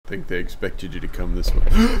think they expected you to come this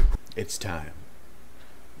way. It's time.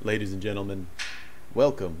 Ladies and gentlemen,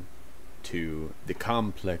 welcome to The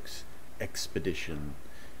Complex Expedition,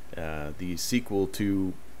 the sequel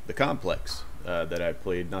to The Complex that I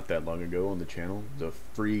played not that long ago on the channel. It's a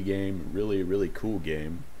free game, really cool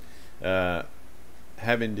game,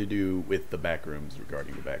 having to do with the backrooms,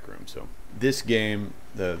 regarding the backrooms. So this game,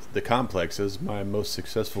 the Complex, is my most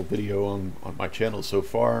successful video on my channel so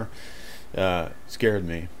far. Scared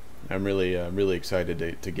me. I'm really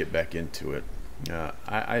excited to get back into it.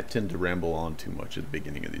 I tend to ramble on too much at the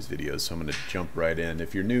beginning of these videos, so I'm going to jump right in.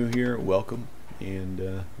 If you're new here, welcome, and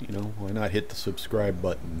you know, why not hit the subscribe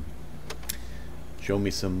button? Show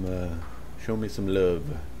me some love,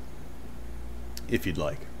 if you'd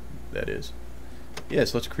like. That is.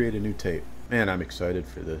 Yes, let's create a new tape. Man, I'm excited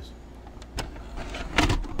for this.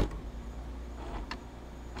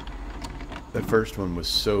 That first one was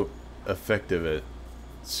so effective at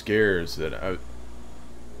scares that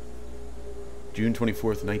June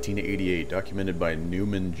 24th, 1988, documented by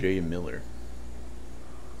Newman J. Miller.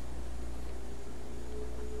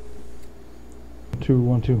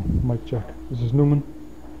 212, mic check. This is Newman.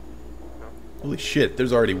 Holy shit,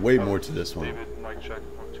 there's already way more to this one. David, mic check.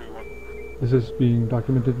 121. This is being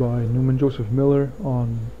documented by Newman Joseph Miller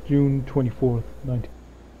on June 24th, 19.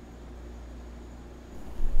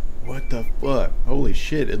 What the fuck? Holy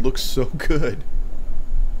shit, it looks so good.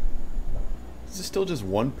 Is this still just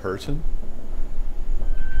one person?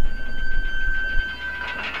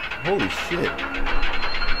 Holy shit.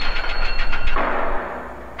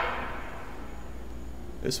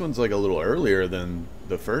 This one's like a little earlier than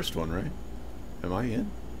the first one, right? Am I in?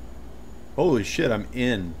 Holy shit, I'm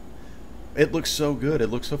in. It looks so good. It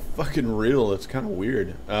looks so fucking real. It's kind of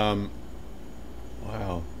weird. Wow.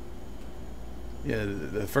 Yeah,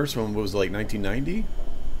 the first one was like 1990.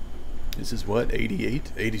 This is what,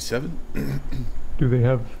 88, 87? Do they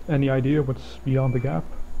have any idea what's beyond the gap?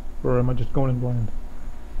 Or am I just going in blind?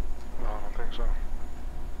 No, I don't think so.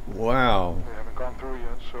 Wow. They haven't gone through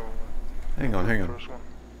yet, so... Hang on. First one.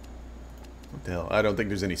 What the hell? I don't think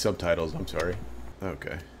there's any subtitles. I'm sorry.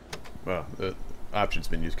 Okay. Well, the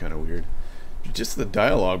options menu's kind of weird. Just the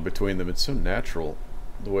dialogue between them, it's so natural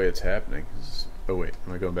the way it's happening. Oh wait,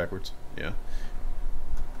 am I going backwards? Yeah.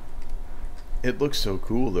 It looks so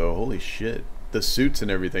cool though. Holy shit. The suits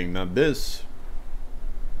and everything. Now this,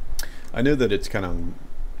 I know that it's kind of,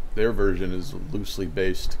 their version is loosely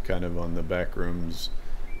based kind of on the Backrooms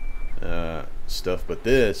stuff, but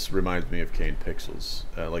this reminds me of Kane Pixels,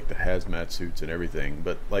 like the hazmat suits and everything.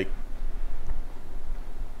 But like,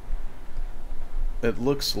 it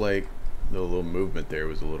looks like the little movement there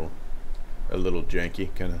was a little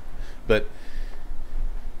janky kind of, but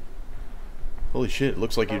holy shit, it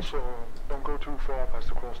looks like you. Also, don't go too far past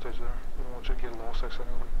the cross stage there. We don't want you to get lost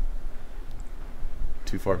accidentally.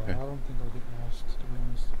 Too far I past. don't think I'll get lost, to be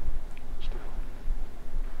honest. Still.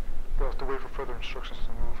 You'll have to wait for further instructions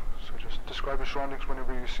to move. So just describe your surroundings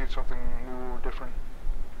whenever you see something new or different.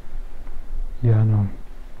 Yeah, I know.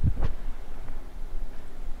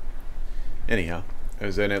 Anyhow,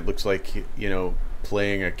 as then it looks like, you know,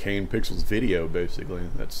 playing a Kane Pixels video basically.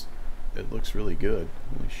 It looks really good.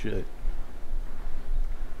 Holy shit.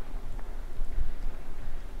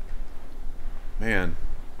 Man.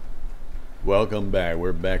 Welcome back.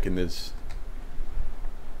 We're back in this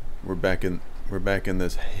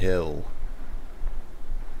hell.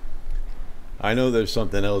 I know there's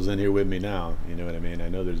something else in here with me now, you know what I mean? I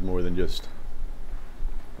know there's more than just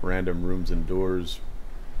random rooms and doors.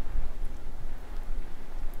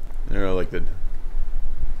 You know, like the...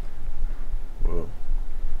 Whoa.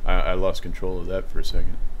 I lost control of that for a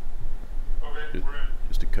second. Okay,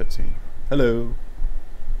 Just a cutscene. Hello.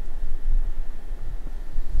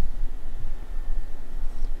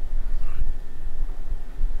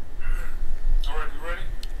 Alright, you ready?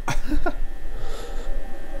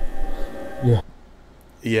 Yeah.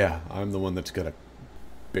 Yeah, I'm the one that's got to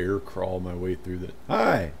bear crawl my way through that.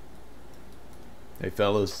 Hi. Hey,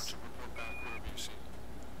 fellas.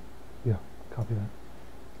 Yeah, copy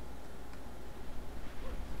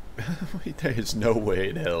that. Wait, there's no way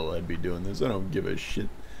in hell I'd be doing this. I don't give a shit.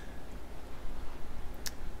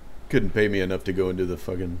 Couldn't pay me enough to go into the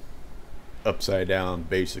fucking upside down,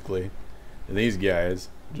 basically. And these guys,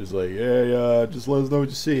 just like, yeah, just let us know what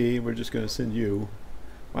you see. We're just gonna send you.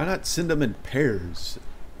 Why not send them in pairs?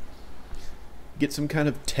 Get some kind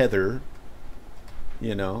of tether,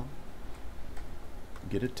 you know.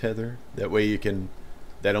 Get a tether. That way you can,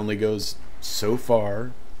 that only goes so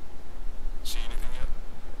far. See anything yet?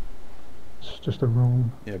 It's just a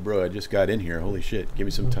room. Yeah, bro, I just got in here. Holy shit. Give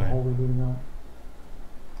me some There's a time. hallway leading out.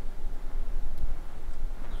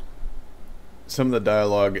 some of the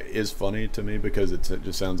dialogue is funny to me because it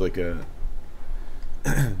just sounds like a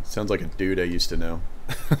sounds like a dude I used to know.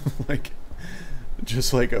 Like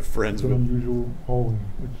just like a friend's It's an unusual hallway.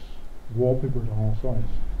 It's wallpapered on all sides.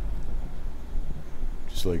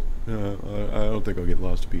 just like I don't think I'll get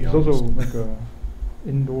lost, to be There's honest. also like a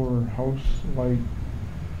indoor house light.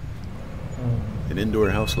 An indoor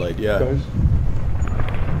house light, yeah.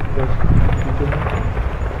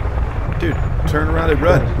 Dude, turn around and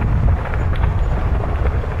run.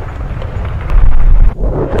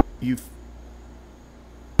 You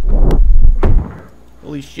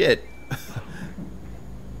holy shit.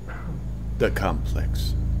 The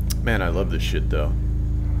complex. Man, I love this shit though.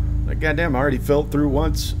 Like goddamn, I already fell through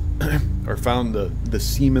once. Or found the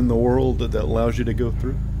seam in the world that allows you to go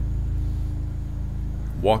through.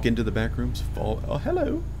 Walk into the back rooms, fall, oh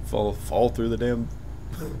hello, fall through the damn,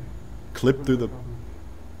 clip through the.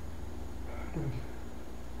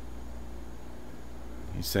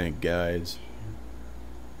 He's saying guys.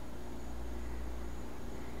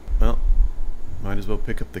 Well, might as well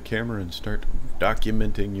pick up the camera and start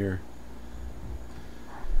documenting your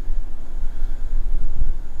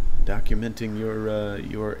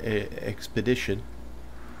expedition.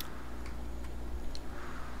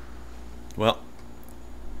 Well,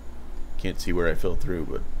 can't see where I fell through,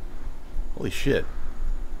 but holy shit.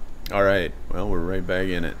 Alright, well, we're right back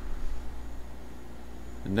in it.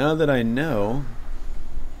 And now that I know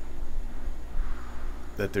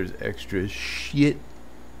that there's extra shit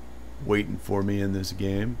waiting for me in this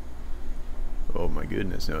game. Oh my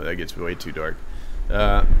goodness, no, that gets way too dark.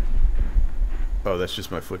 Oh, that's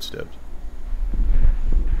just my footsteps.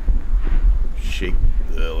 Shake.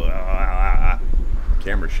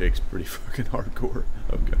 Camera shakes pretty fucking hardcore.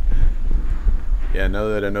 Okay. Yeah, now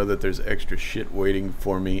that I know that there's extra shit waiting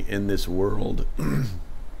for me in this world,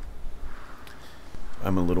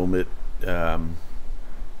 I'm a little bit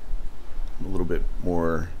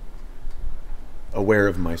more aware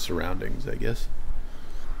of my surroundings, I guess.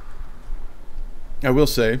 I will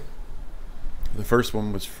say, the first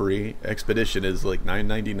one was free. Expedition is like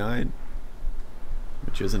 $9.99,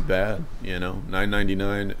 which isn't bad, you know.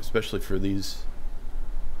 $9.99, especially for these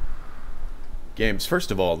games. First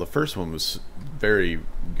of all, the first one was very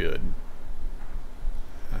good.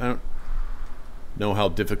 I don't know how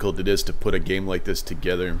difficult it is to put a game like this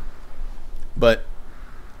together, but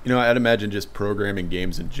you know, I'd imagine just programming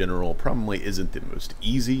games in general probably isn't the most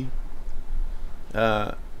easy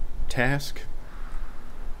task.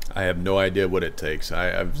 I have no idea what it takes. I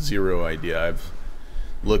have zero idea. I've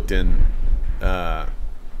looked into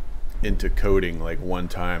coding like one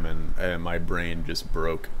time and my brain just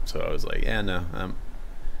broke. So I was like, yeah, no,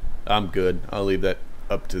 I'm good. I'll leave that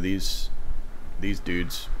up to these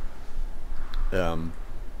dudes.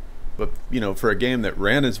 But you know, for a game that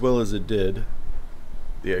ran as well as it did,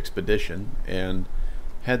 the Expedition, and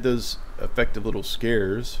had those effective little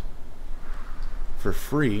scares for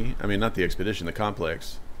free. I mean, not the Expedition, the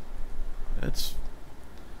Complex. That's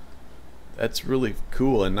really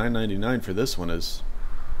cool. And $9.99 for this one is,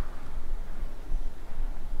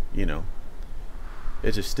 you know,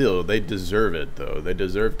 it's just still, they deserve it though. They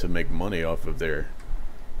deserve to make money off of their.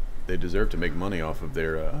 They deserve to make money off of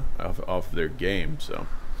their off their game. So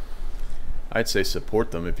I'd say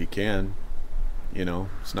support them if you can. You know,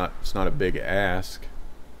 it's not a big ask.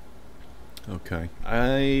 Okay,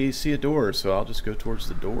 I see a door, so I'll just go towards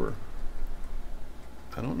the door.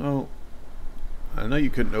 I don't know. I know you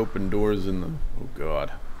couldn't open doors in the. Oh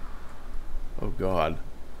God. Oh God.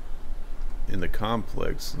 In the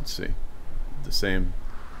complex. Let's see. The same.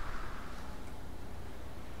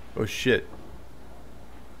 Oh shit.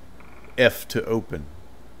 F to open.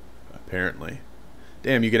 Apparently.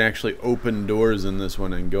 Damn, you can actually open doors in this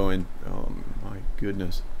one and go in. Oh my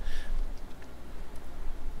goodness.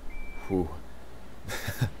 Whew.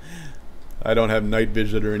 I don't have night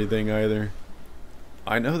vision or anything either.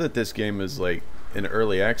 I know that this game is like in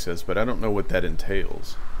early access, but I don't know what that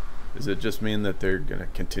entails. Does it just mean that they're gonna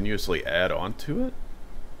continuously add on to it?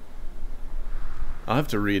 I'll have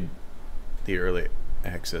to read the early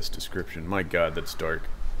access description. My God, that's dark.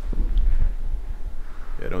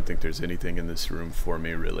 I don't think there's anything in this room for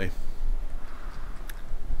me, really.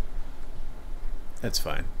 That's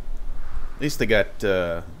fine. At least they got,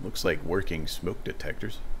 looks like working smoke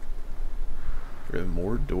detectors. Are there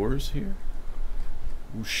more doors here?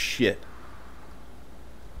 Oh, shit.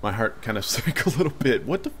 My heart kind of sank a little bit.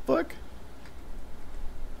 What the fuck?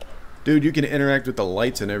 Dude, you can interact with the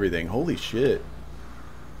lights and everything. Holy shit.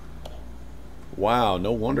 Wow,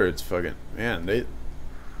 no wonder it's fucking... Man, they...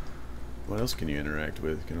 What else can you interact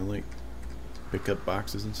with? Can I, like, pick up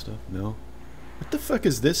boxes and stuff? No? What the fuck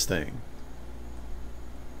is this thing?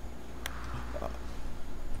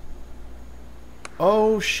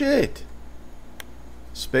 Oh shit!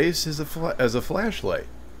 Space is as a flashlight.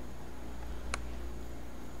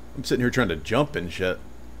 I'm sitting here trying to jump and shit.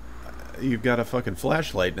 You've got a fucking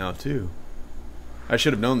flashlight now too. I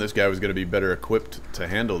should have known this guy was going to be better equipped to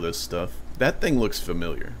handle this stuff. That thing looks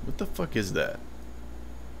familiar. What the fuck is that?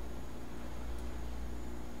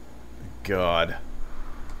 God.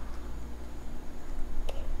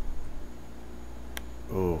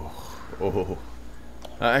 Oh. Oh.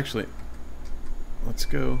 Actually, let's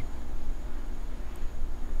go.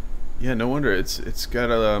 Yeah, no wonder it's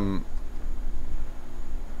got a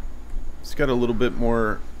little bit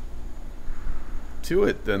more to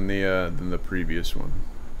it than the previous one.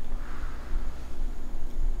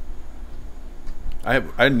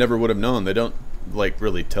 I never would have known. They don't like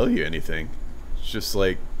really tell you anything. It's just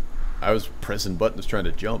like I was pressing buttons trying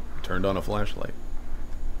to jump, turned on a flashlight.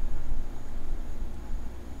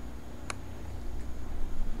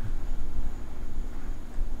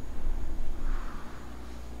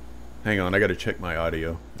 Hang on, I gotta check my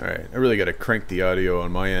audio. Alright, I really gotta crank the audio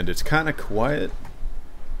on my end. It's kinda quiet.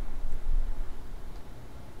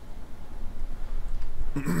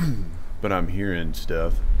 But I'm hearing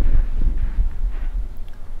stuff.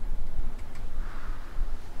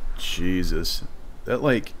 Jesus. That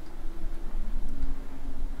like...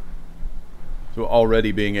 So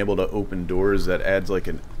already being able to open doors, that adds like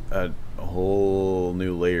a whole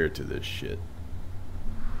new layer to this shit.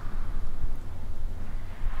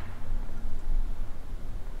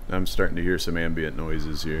 I'm starting to hear some ambient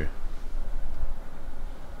noises here.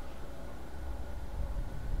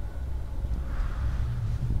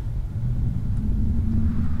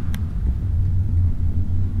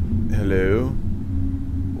 Hello?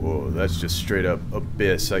 Whoa, that's just straight up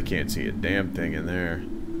abyss. I can't see a damn thing in there.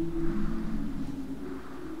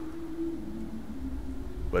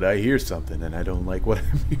 But I hear something and I don't like what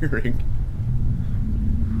I'm hearing.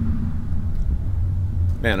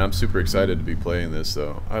 Man, I'm super excited to be playing this,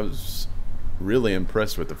 though. I was really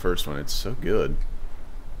impressed with the first one. It's so good.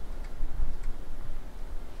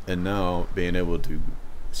 And now, being able to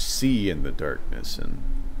see in the darkness and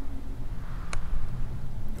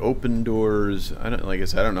open doors. Like I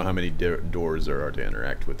said, I don't know how many doors there are to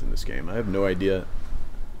interact with in this game. I have no idea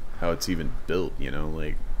how it's even built, you know,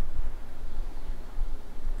 like...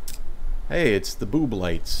 Hey, it's the boob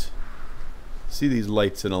lights. See these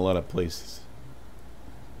lights in a lot of places.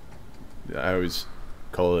 I always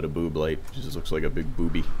call it a boob light. It just looks like a big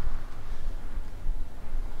booby.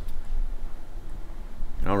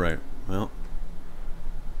 Alright, well.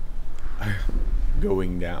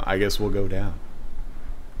 Going down. I guess we'll go down.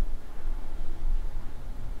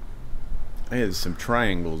 Hey, there's some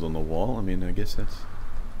triangles on the wall. I mean, I guess that's...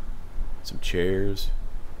 Some chairs.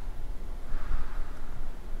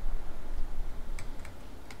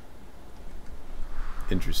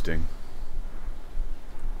 Interesting.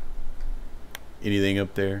 Anything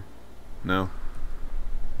up there? No?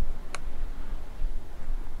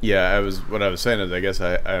 Yeah, what I was saying is I guess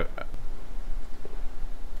ooh,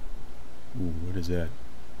 what is that?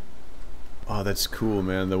 Oh, that's cool,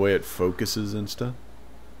 man. The way it focuses and stuff.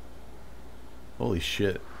 Holy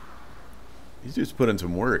shit. These dudes put in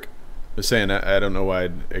some work. I was saying, I don't know why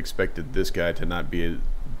I'd expected this guy to not be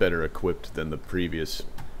better equipped than the previous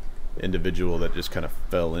individual that just kind of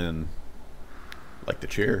fell in. Like the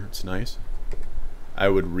chair, it's nice. I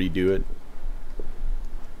would redo it.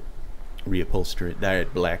 Reupholster it, dye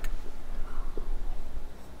it black.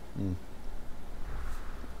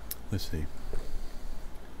 Let's see.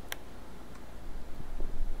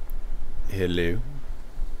 Hello.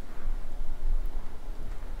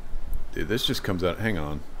 Dude, this just comes out. Hang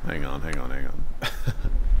on.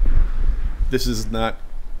 This is not...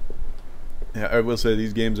 Yeah, I will say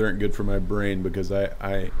these games aren't good for my brain because there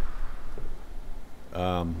are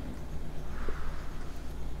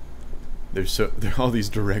all these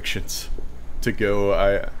directions to go.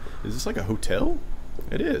 Is this like a hotel?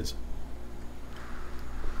 It is.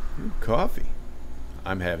 Ooh, coffee.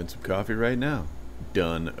 I'm having some coffee right now.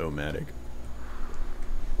 Dun-o-matic.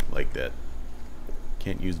 Like that.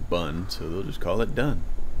 Can't use bun, so they'll just call it done.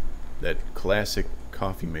 That classic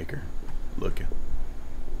coffee maker. Look.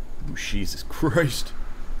 Ooh, Jesus Christ.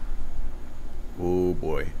 Oh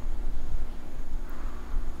boy.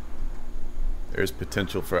 There's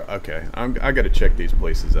potential for... Okay, I gotta check these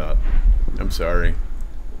places out. I'm sorry.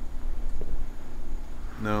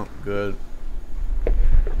 No, good.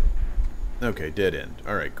 Okay, dead end.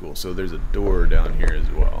 Alright, cool. So there's a door down here as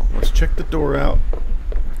well. Let's check the door out.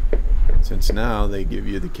 Since now they give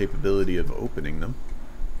you the capability of opening them.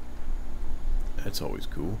 That's always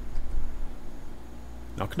cool.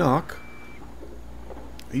 Knock knock.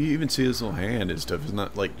 You even see his little hand and stuff. It's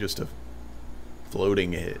not like just a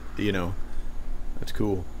floating hit, you know. That's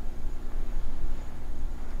cool.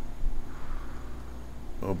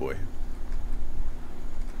 Oh boy.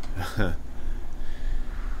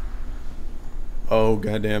 Oh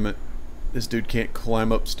god damn it. This dude can't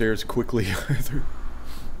climb upstairs quickly either.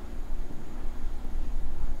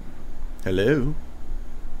 Hello?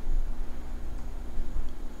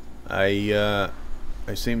 I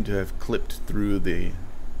seem to have clipped through the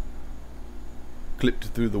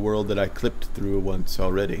world that I clipped through once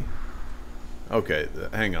already. Okay,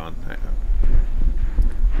 hang on.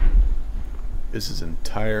 This is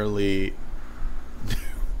entirely new.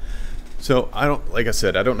 So I don't, like I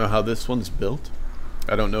said, I don't know how this one's built.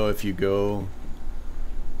 I don't know if you go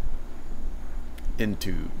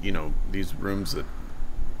into, you know, these rooms that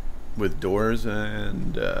with doors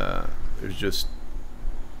and there's just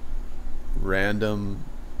random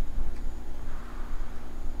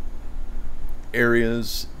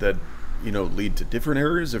areas that, you know, lead to different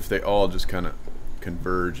areas, if they all just kind of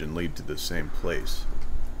converge and lead to the same place,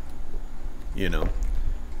 you know.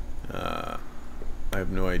 I have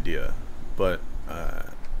no idea, but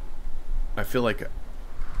I feel like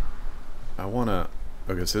I wanna.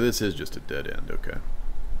 Okay, so this is just a dead end. Okay,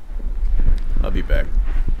 I'll be back.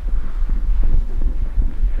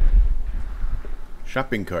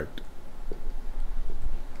 Shopping cart.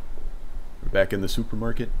 We're back in the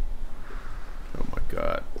supermarket. Oh my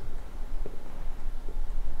god.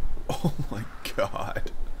 Oh my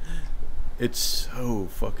god. It's so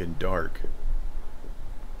fucking dark.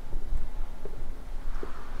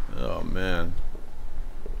 Oh man.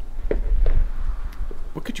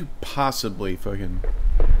 What could you possibly fucking...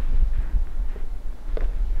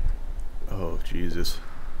 Oh Jesus.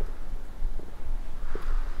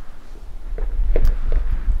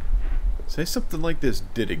 Say something like this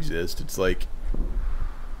did exist. It's like,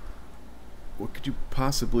 what could you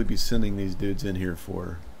possibly be sending these dudes in here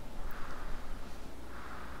for?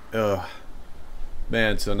 Ugh.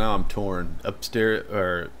 Man, so now I'm torn. Upstairs,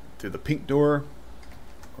 or through the pink door,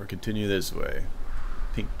 or continue this way.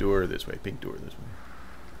 Pink door this way, pink door this way.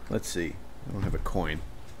 Let's see. I don't have a coin.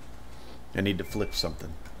 I need to flip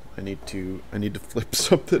something. I need to flip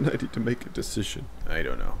something. I need to make a decision. I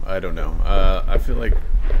don't know. I feel like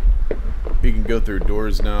we can go through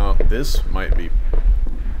doors now. This might be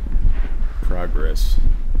progress.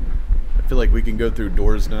 I feel like we can go through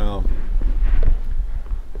doors now.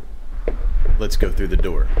 Let's go through the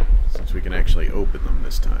door, since we can actually open them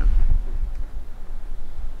this time.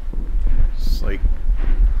 It's like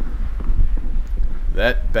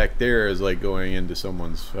that back there is like going into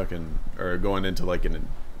someone's fucking, or going into like an,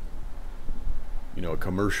 you know, a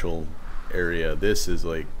commercial area. This is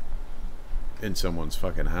like in someone's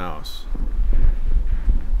fucking house.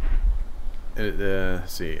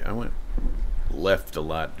 See, I went left a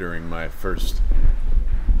lot during my first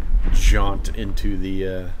jaunt into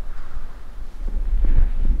the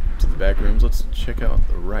back rooms. Let's check out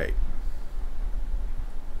the right.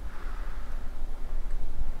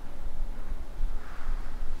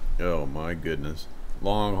 Oh my goodness.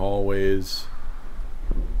 Long hallways.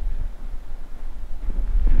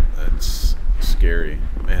 That's scary.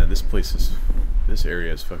 Man, this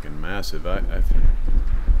area is fucking massive. I'm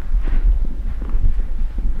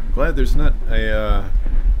glad there's not a,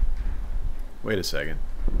 wait a second.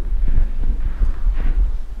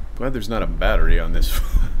 Glad there's not a battery on this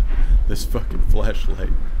this fucking flashlight.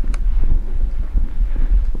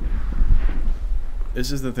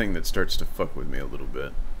 This is the thing that starts to fuck with me a little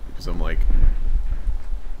bit, because I'm like,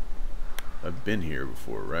 I've been here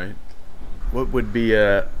before, right? What would be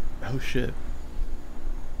oh shit.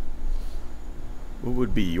 What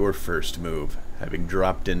would be your first move, having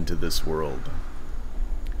dropped into this world?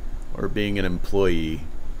 Or being an employee,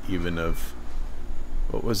 even of,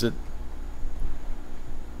 what was it?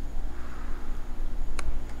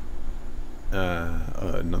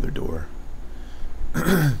 Another door.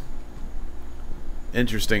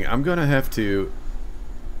 Interesting. I'm gonna have to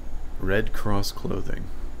Red Cross clothing.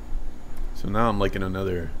 So now I'm like in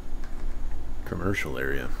another commercial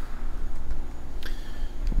area.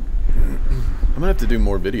 I'm gonna have to do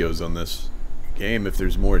more videos on this game if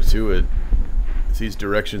there's more to it. If these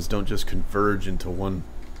directions don't just converge into one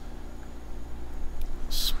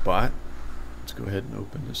spot. Let's go ahead and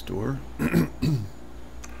open this door.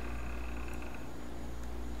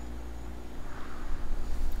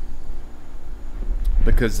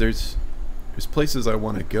 Because there's places I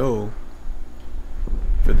want to go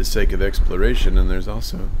for the sake of exploration, and there's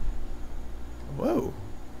also, whoa,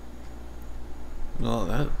 well,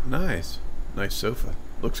 that nice sofa,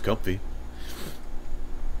 looks comfy.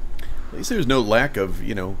 At least there's no lack of,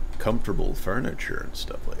 you know, comfortable furniture and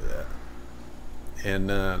stuff like that. And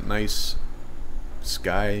nice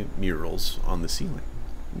sky murals on the ceiling.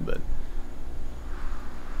 But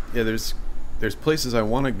yeah, there's places I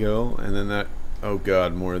want to go, and then that, oh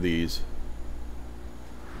god, more of these.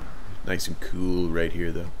 Nice and cool right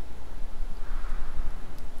here though.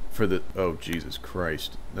 For the, oh Jesus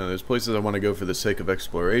Christ. Now there's places I want to go for the sake of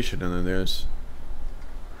exploration, and then there's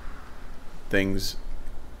things,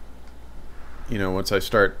 you know, once I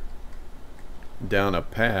start down a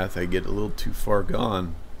path, I get a little too far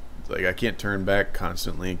gone. It's like I can't turn back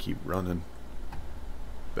constantly and keep running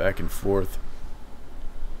back and forth.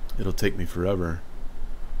 It'll take me forever.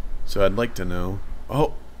 So I'd like to know.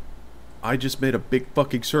 Oh, I just made a big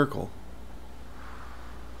fucking circle.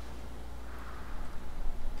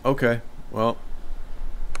 Okay, well,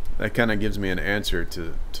 that kind of gives me an answer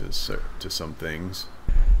to some things.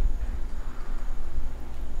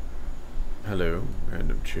 Hello,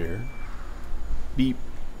 random chair. Beep.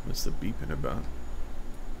 What's the beeping about?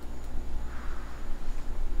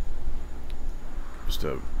 Just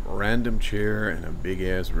a random chair in a big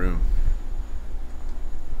ass room.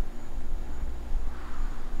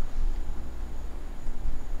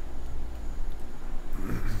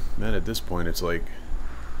 Man, at this point it's like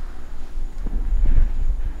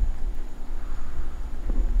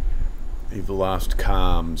you've lost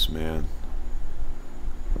comms, man.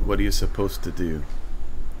 What are you supposed to do?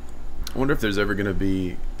 I wonder if there's ever going to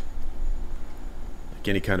be like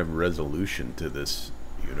any kind of resolution to this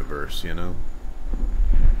universe, you know?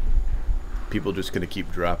 People just going to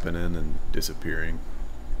keep dropping in and disappearing.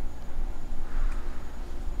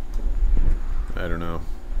 I don't know.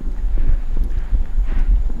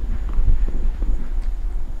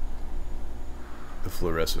 The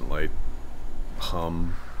fluorescent light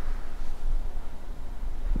hum.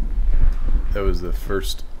 That was the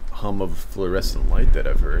first hum of fluorescent light that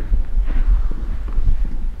I've heard.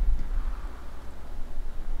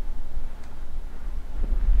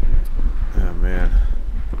 Oh man.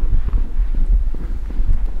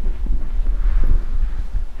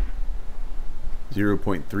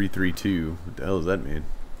 .332. What the hell does that mean?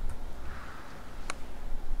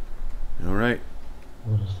 Alright.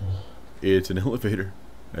 What is this? It's an elevator.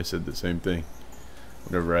 I said the same thing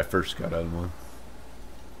whenever I first got out of one.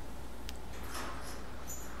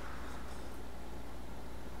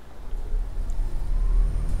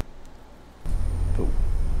 But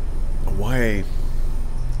why?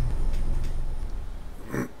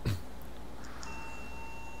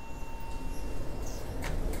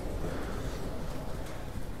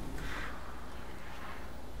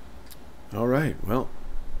 Alright, well,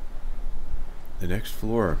 the next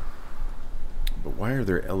floor. But why are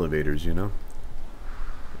there elevators, you know,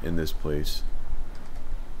 in this place?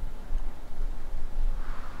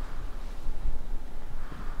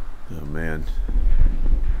 Oh man.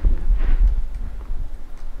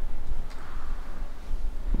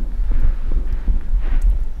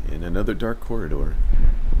 In another dark corridor.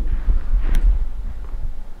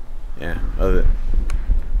 Yeah, is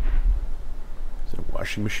it a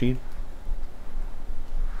washing machine?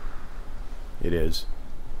 It is.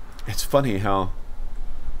 It's funny how...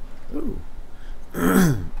 Ooh.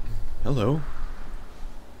 Hello.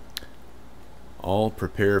 All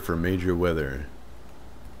prepare for major weather.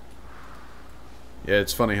 Yeah,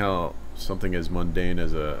 it's funny how something as mundane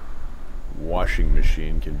as a washing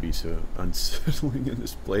machine can be so unsettling in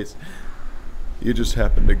this place. You just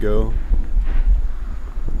happen to go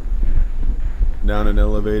down an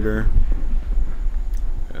elevator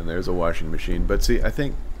and there's a washing machine. But see, I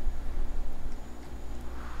think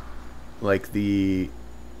like the...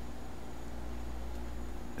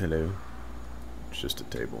 Hello. It's just a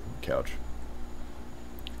table, couch.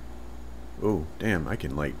 Oh, damn, I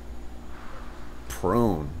can like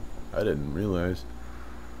prone. I didn't realize.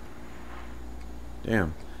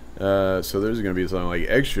 Damn. So there's gonna be some like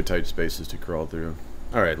extra tight spaces to crawl through.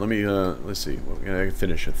 Alright, let me let's see. I'm gonna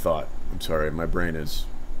finish a thought. I'm sorry, my brain is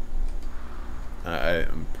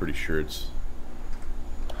I'm pretty sure it's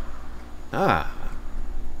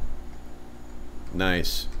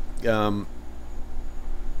nice.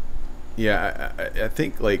 Yeah, I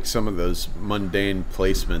think like some of those mundane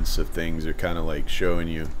placements of things are kind of like showing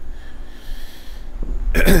you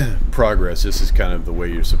progress. This is kind of the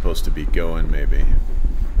way you're supposed to be going, maybe.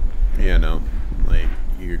 You know, like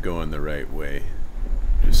you're going the right way.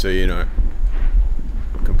 Just so you know,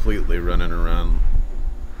 completely running around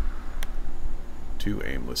too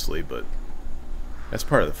aimlessly, but that's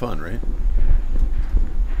part of the fun, right?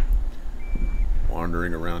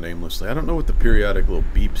 Wandering around aimlessly. I don't know what the periodic little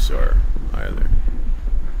beeps are either.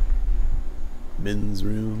 Men's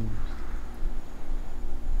room.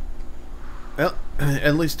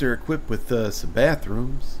 At least they're equipped with some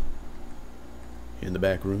bathrooms. In the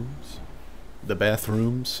back rooms. The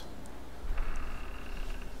bathrooms.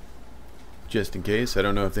 Just in case. I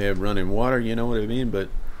don't know if they have running water, you know what I mean? But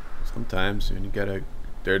sometimes, and you gotta...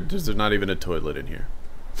 There's not even a toilet in here.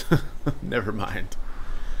 Never mind.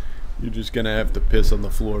 You're just gonna have to piss on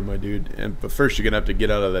the floor, my dude. But first you're gonna have to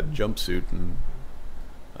get out of that jumpsuit, and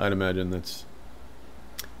I'd imagine that's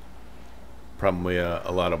probably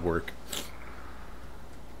a lot of work.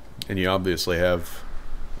 And you obviously have...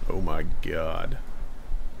 Oh my god.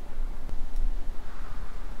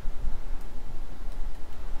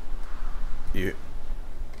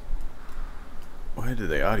 Why did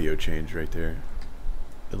the audio change right there?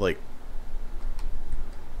 It, like...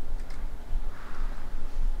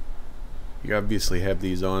 You obviously have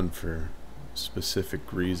these on for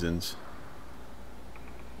specific reasons.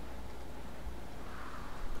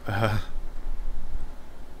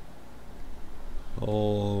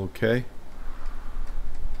 Okay.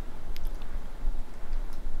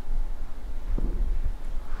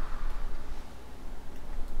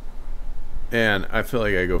 And I feel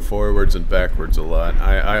like I go forwards and backwards a lot.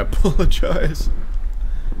 I apologize.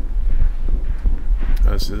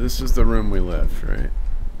 So this is the room we left, right?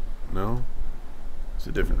 No? It's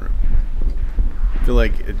a different room. I feel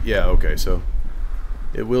like, yeah, okay, so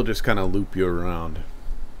it will just kind of loop you around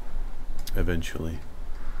eventually.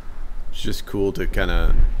 It's just cool to kind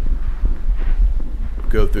of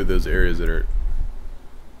go through those areas that are...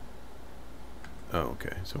 Oh,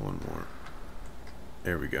 okay, so one more.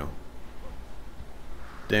 There we go.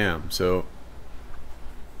 Damn, so...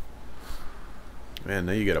 Man,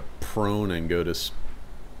 now you gotta prone and go to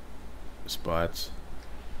spots.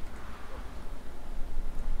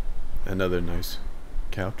 Another nice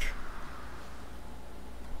couch.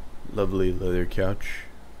 Lovely leather couch.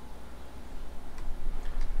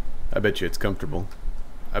 I bet you it's comfortable.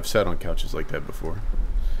 I've sat on couches like that before.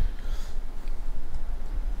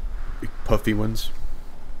 Big puffy ones.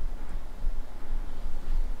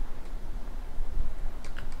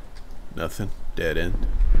 Nothing. Dead end.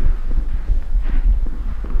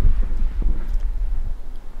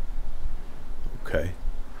 Okay.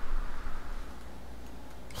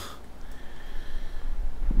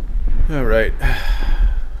 Alright.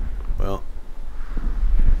 Well,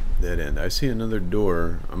 dead end. I see another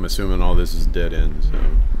door. I'm assuming all this is dead end, so...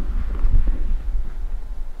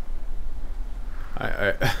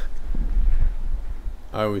 I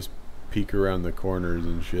always peek around the corners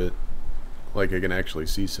and shit. Like I can actually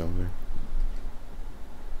see something.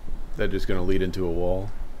 Is that just gonna lead into a wall?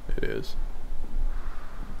 It is.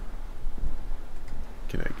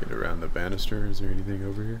 Can I get around the banister? Is there anything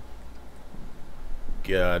over here?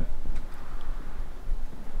 God.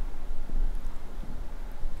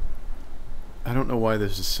 I don't know why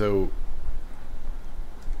this is so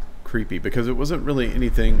creepy, because it wasn't really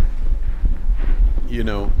anything, you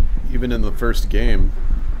know, even in the first game,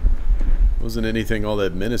 it wasn't anything all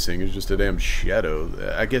that menacing. It was just a damn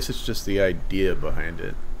shadow. I guess it's just the idea behind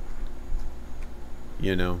it,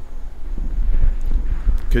 you know,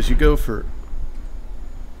 because you go for...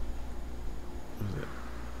 What was it?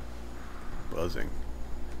 Buzzing.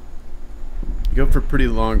 You go for pretty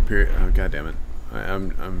long period... Oh, God damn it.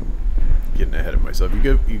 I'm getting ahead of myself.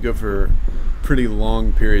 You go for pretty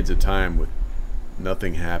long periods of time with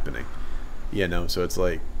nothing happening, you know. So it's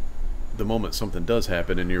like the moment something does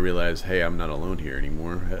happen and you realize, hey, I'm not alone here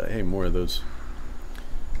anymore. Hey, more of those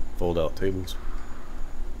fold-out tables.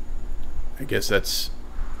 I guess that's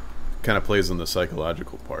kind of plays on the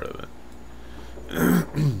psychological part of it.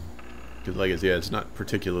 Because, like I said, yeah, it's not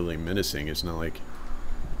particularly menacing. It's not like,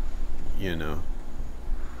 you know.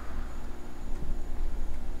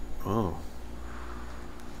 Oh.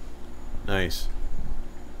 Nice.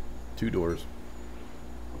 2 doors.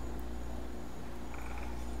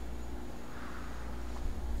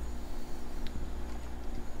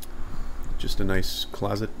 Just a nice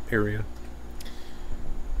closet area.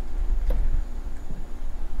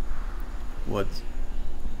 What?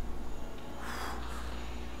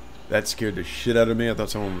 That scared the shit out of me. I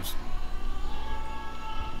thought someone was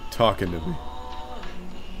talking to me.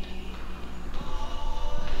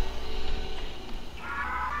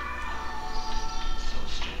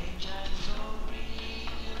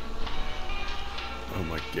 Oh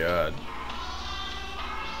my god.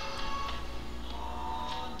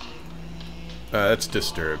 That's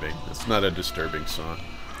disturbing. It's not a disturbing song.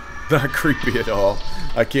 Not creepy at all.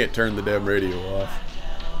 I can't turn the damn radio off.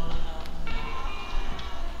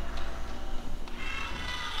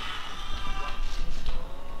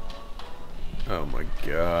 Oh my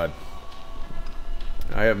god.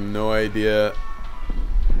 I have no idea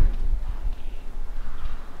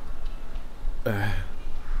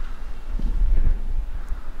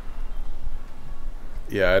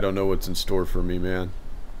Yeah, I don't know what's in store for me, man.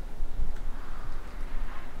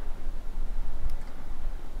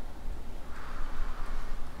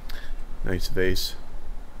 Nice vase.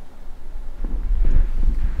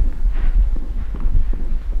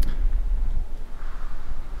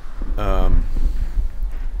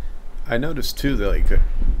 I noticed too that, like,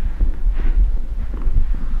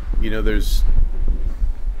 you know, there's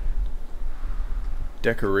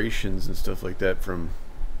decorations and stuff like that from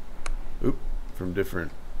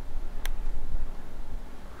different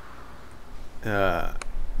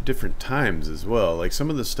different times as well. Like, some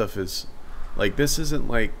of the stuff is like, this isn't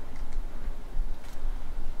like,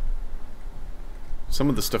 some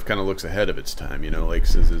of the stuff kind of looks ahead of its time, you know, like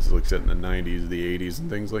says it looks at in the 90s, the 80s and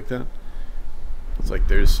things like that. It's like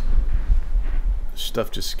there's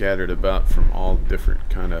stuff just scattered about from all different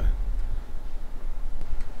kind of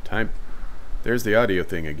time. There's the audio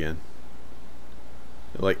thing again.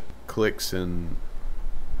 It like clicks and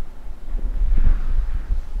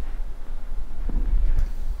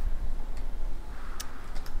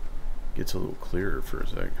gets a little clearer for a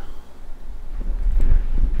sec.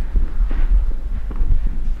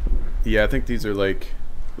 Yeah, I think these are like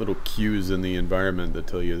little cues in the environment that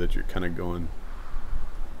tell you that you're kind of going,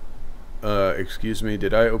 excuse me,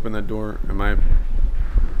 did I open that door? Am I...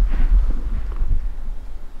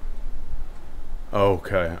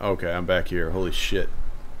 Okay, okay, I'm back here. Holy shit.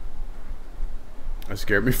 That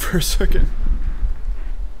scared me for a second.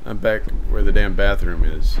 I'm back where the damn bathroom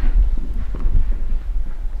is.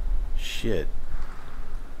 Shit.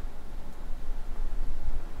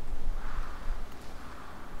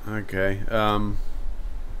 Okay, well,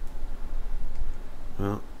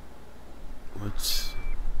 let's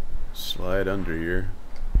slide under here.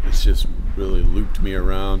 It's just really looped me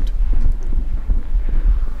around.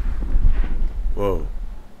 Whoa.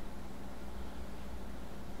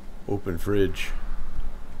 Open fridge.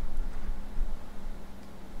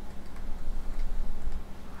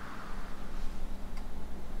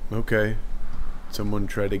 Okay. Someone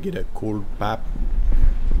try to get a cold pop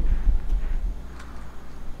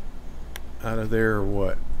out of there or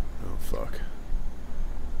what? Oh fuck.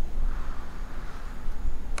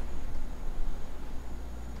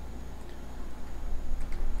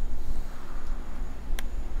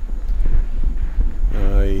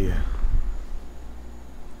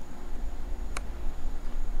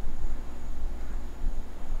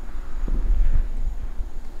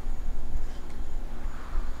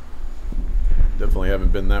 Definitely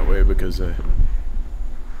haven't been that way because I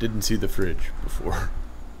didn't see the fridge before.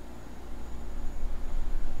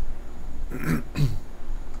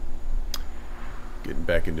 Getting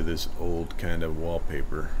back into this old kind of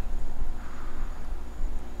wallpaper.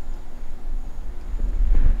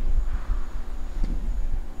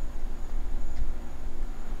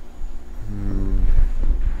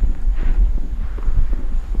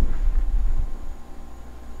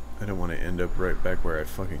 I don't want to end up right back where I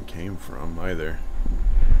fucking came from either.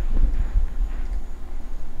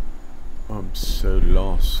 I'm so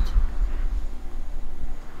lost.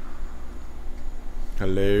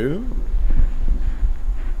 Hello?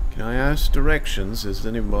 Can I ask directions? Has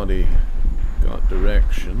anybody got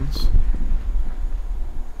directions?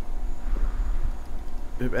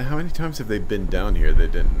 How many times have they been down here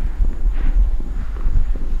that didn't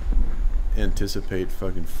anticipate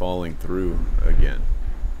fucking falling through again?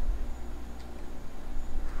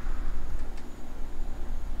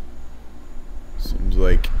 Seems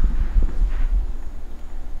like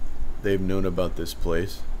they've known about this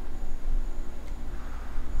place.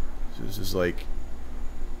 So this is like,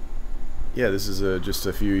 yeah, this is just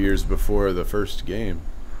a few years before the first game.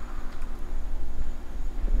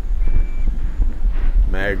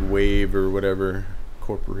 Magwave or whatever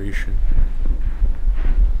corporation.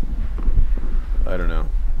 I don't know.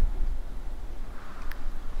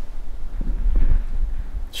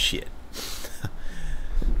 Shit.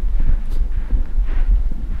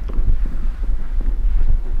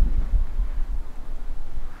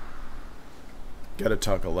 Gotta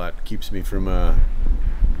talk a lot. Keeps me from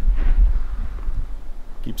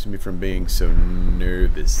being so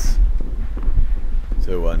nervous,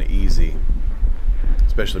 so uneasy,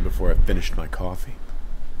 especially before I finished my coffee.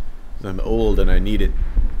 'Cause I'm old and I need it.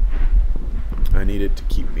 I need it to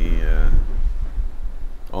keep me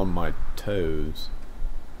on my toes.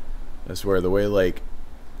 I swear, the way like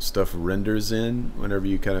stuff renders in whenever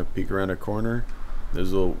you kind of peek around a corner,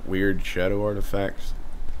 there's little weird shadow artifacts.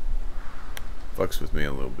 Fucks with me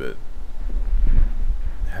a little bit.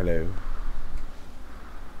 Hello.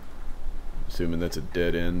 Assuming that's a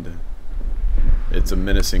dead end. It's a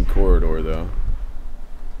menacing corridor, though.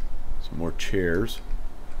 Some more chairs.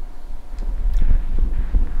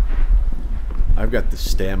 I've got the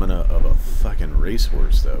stamina of a fucking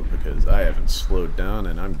racehorse, though, because I haven't slowed down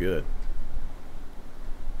and I'm good.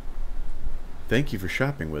 Thank you for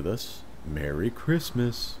shopping with us. Merry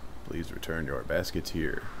Christmas. Please return your baskets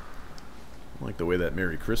here. I like the way that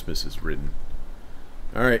Merry Christmas is written.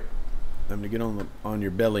 Alright. Time to get on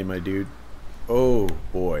your belly, my dude. Oh,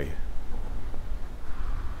 boy.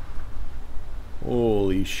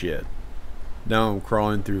 Holy shit. Now I'm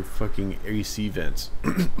crawling through fucking AC vents.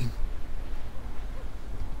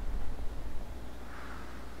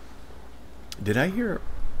 Did I hear...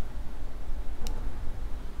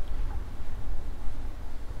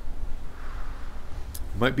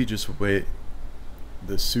 Might be just the way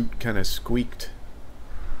the suit kind of squeaked.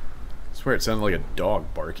 I swear it sounded like a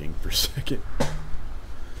dog barking for a second.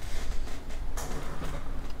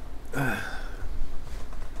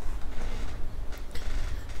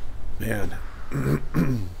 Man.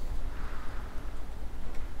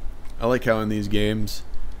 I like how in these games,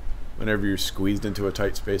 whenever you're squeezed into a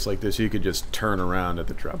tight space like this, you could just turn around at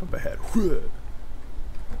the drop of a hat.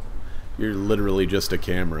 You're literally just a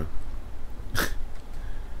camera.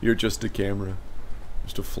 You're just a camera.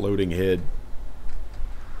 Just a floating head.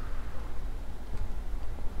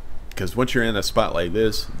 Because once you're in a spot like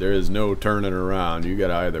this, there is no turning around. You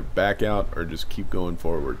gotta either back out or just keep going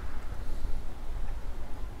forward.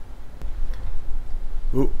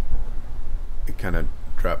 Ooh. It kind of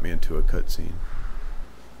dropped me into a cutscene.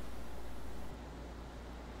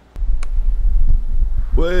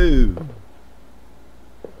 Whoa!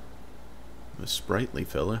 A sprightly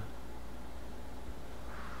fella.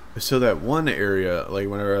 So that one area, like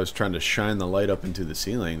whenever I was trying to shine the light up into the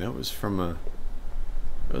ceiling, that was from a...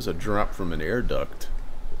 That was a drop from an air duct.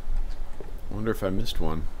 I wonder if I missed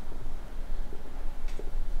one.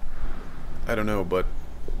 I don't know, but...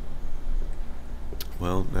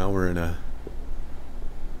 Well, now we're in a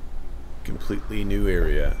completely new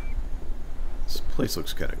area. This place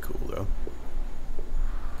looks kind of cool, though.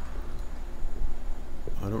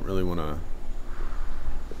 I don't really want to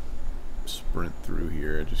sprint through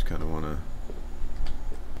here. I just kind of want to...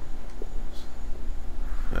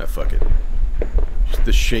 Ah, fuck it. Just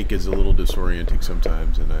the shake is a little disorienting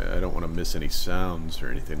sometimes, and I don't want to miss any sounds or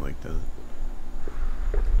anything like that.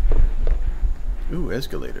 Ooh,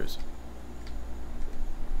 escalators.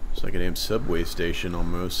 It's like a damn subway station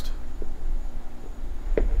almost.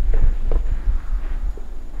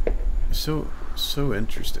 So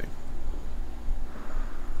interesting.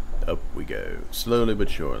 Up we go, slowly but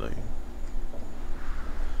surely.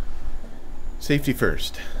 Safety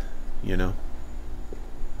first, you know.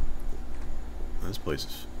 This place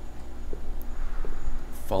is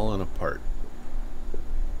falling apart.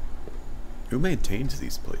 Who maintains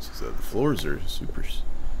these places though? The floors are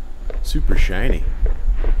super shiny.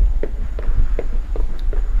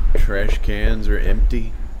 Trash cans are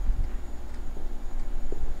empty.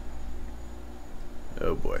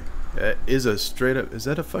 Oh boy. That is a straight up... Is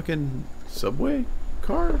that a fucking subway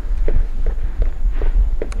car?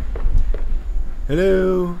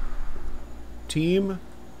 Hello? Team?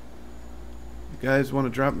 You guys want to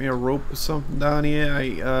drop me a rope or something down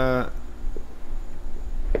here?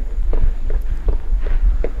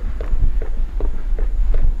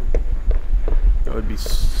 That would be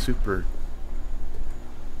super...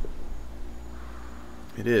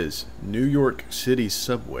 It is. New York City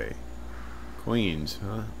Subway. Queens,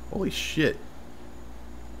 huh? Holy shit.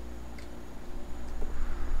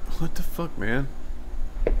 What the fuck, man?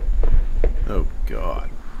 Oh,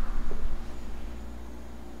 God.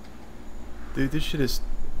 Dude, this shit is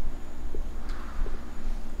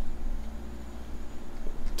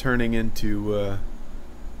turning into,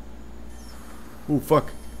 Ooh,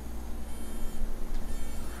 fuck.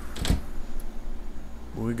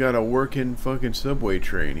 We got a working fucking subway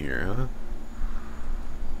train here, huh?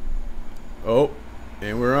 Oh,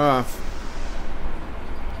 and we're off.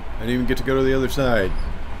 I didn't even get to go to the other side.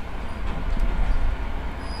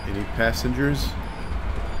 Any passengers?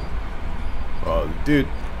 Oh, dude.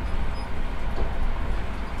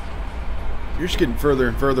 You're just getting further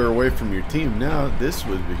and further away from your team now. This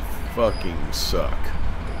would be fucking suck.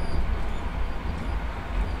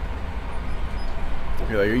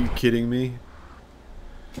 You're like, are you kidding me?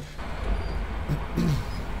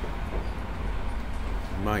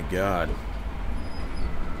 My God.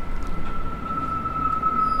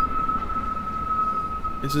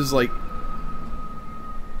 This is like...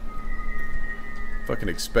 Fucking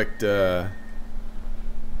expect,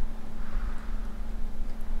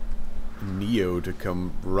 Neo to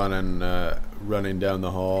come running down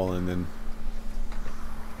the hall and then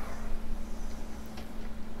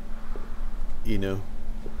you know,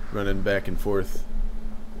 running back and forth.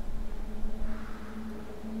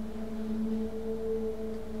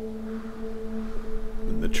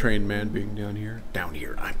 And the train man being down here. Down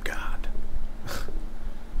here, I'm God.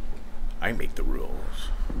 I make the rules.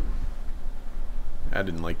 I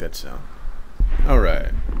didn't like that sound.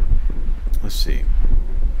 Alright. Let's see.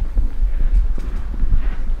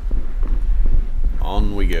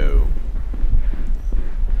 On we go.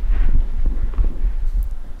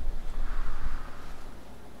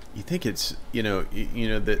 You think it's, you know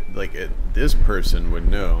that like this person would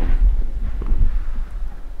know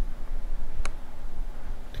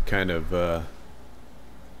to kind of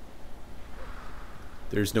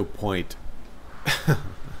there's no point.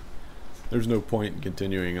 There's no point in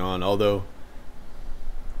continuing on, although,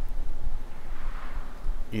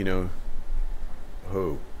 you know,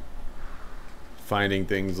 finding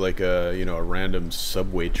things like a, you know, a random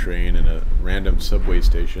subway train and a random subway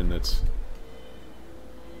station, that's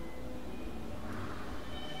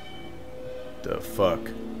the fuck.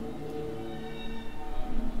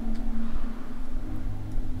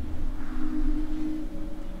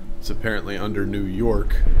 It's apparently under New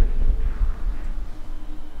York.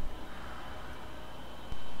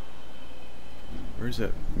 Where's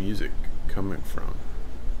that music coming from?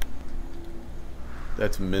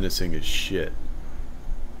 That's menacing as shit.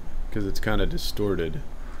 Because it's kind of distorted.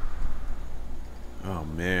 Oh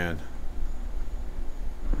man.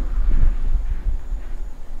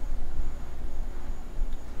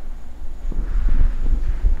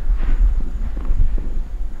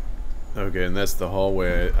 Okay, and that's the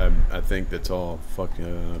hallway. I think that's all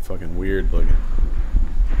fucking weird looking.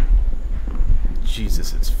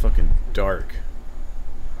 Jesus, it's fucking dark.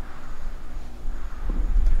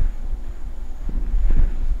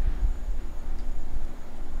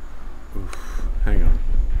 Oof, hang on.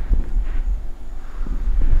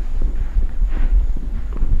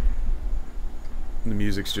 The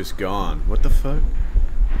music's just gone. What the fuck?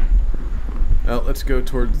 Well, let's go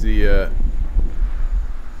towards the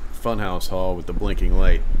funhouse hall with the blinking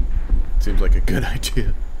light. Seems like a good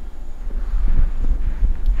idea.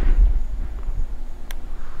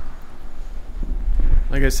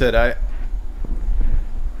 Like I said, I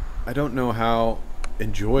don't know how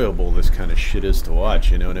enjoyable this kind of shit is to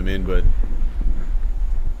watch, you know what I mean? But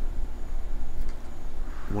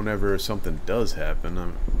whenever something does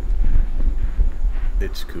happen,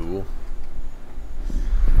 it's cool.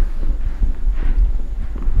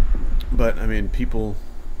 But I mean, people,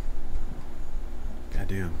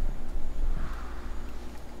 goddamn,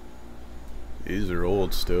 these are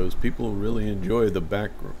old stoves. People really enjoy the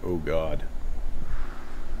back. Oh god,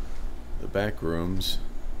 the back rooms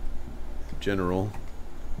in general.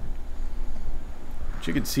 But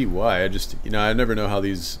you can see why. I just, you know, I never know how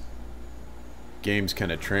these games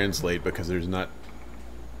kind of translate, because there's not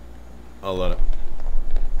a lot of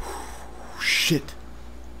shit.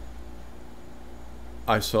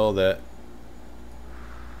 I saw that.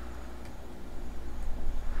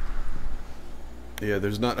 Yeah,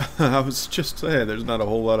 there's not I was just saying, there's not a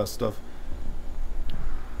whole lot of stuff.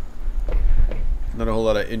 Not a whole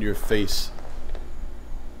lot of in your face.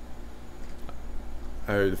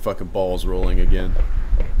 I heard the fucking balls rolling again.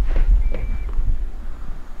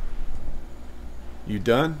 You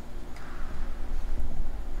done?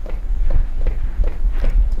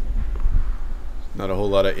 Not a whole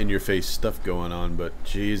lot of in-your-face stuff going on, but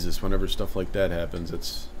Jesus, whenever stuff like that happens,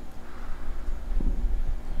 it's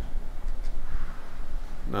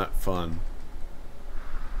not fun.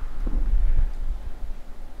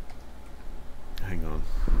 Hang on.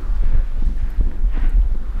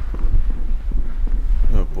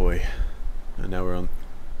 Oh boy. And now we're on.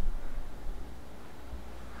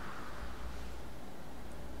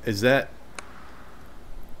 Is that...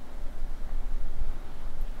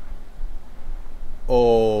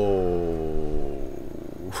 Oh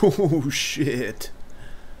shit.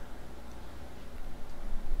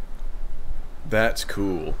 That's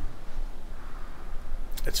cool.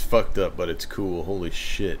 It's fucked up, but it's cool. Holy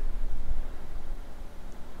shit.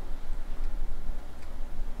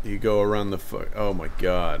 You go around the oh my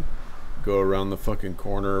god. Go around the fucking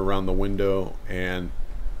corner, around the window, and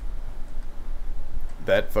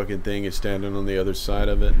that fucking thing is standing on the other side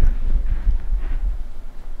of it.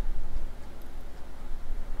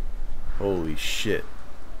 Holy shit.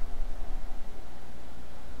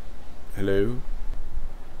 Hello?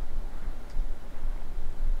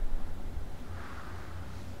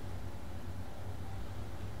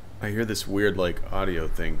 I hear this weird, like, audio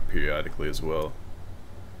thing periodically as well.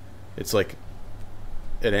 It's like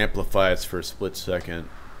it amplifies for a split second.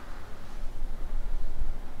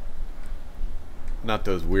 not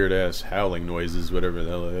those weird ass howling noises, whatever the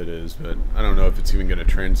hell it is, but I don't know if it's even gonna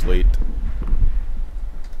translate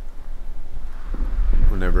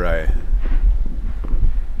whenever I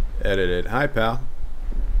edit it. Hi, pal.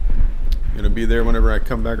 Gonna be there whenever I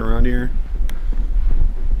come back around here.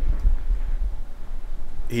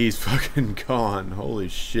 He's fucking gone. Holy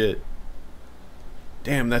shit.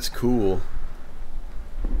 Damn, that's cool.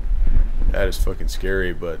 That is fucking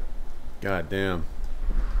scary, but god damn.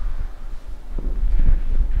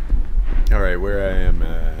 Alright, where I am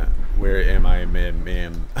where am I,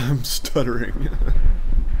 ma'am? I'm stuttering.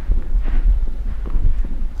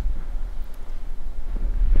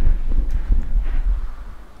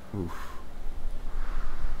 Oof.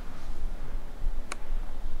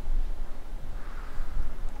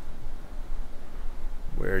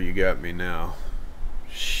 Where you got me now?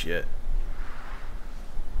 Shit.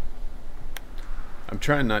 I'm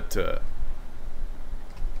trying not to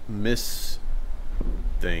miss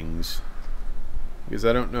things because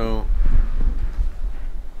I don't know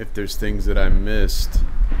if there's things that I missed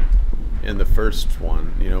in the first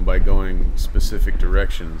one, you know, by going specific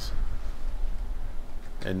directions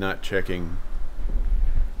and not checking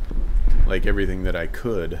like everything that I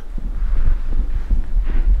could.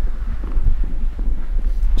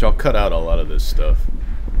 So I'll cut out a lot of this stuff,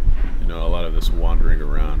 you know, a lot of this wandering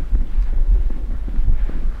around,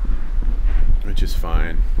 which is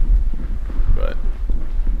fine, but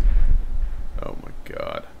oh my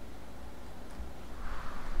god.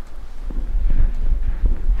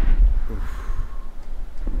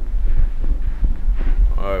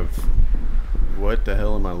 What the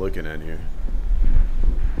hell am I looking at here?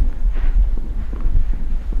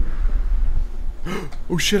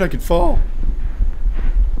 Oh shit, I could fall.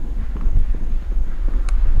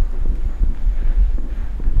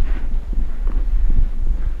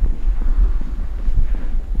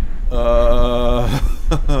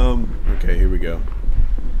 Okay, here we go.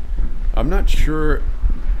 I'm not sure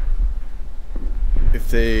if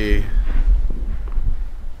they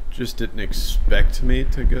just didn't expect me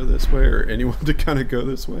to go this way, or anyone to kind of go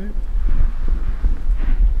this way.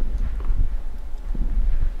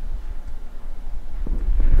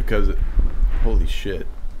 Because, holy shit.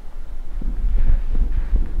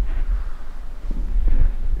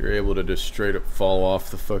 You're able to just straight up fall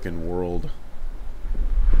off the fucking world.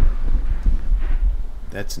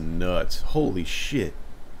 That's nuts. Holy shit.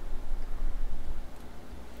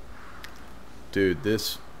 Dude,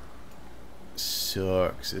 this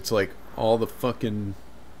sucks. It's like all the fucking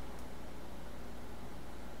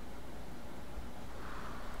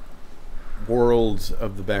worlds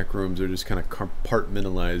of the back rooms are just kind of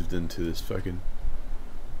compartmentalized into this fucking...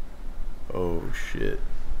 Oh shit.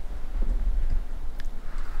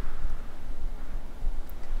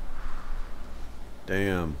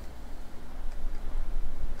 Damn.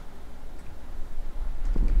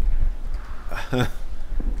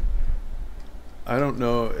 I don't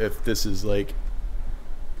know if this is like,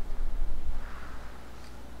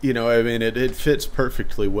 you know, I mean, it fits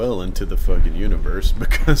perfectly well into the fucking universe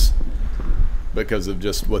because of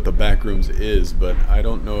just what the Backrooms is, but I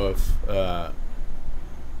don't know if I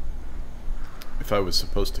was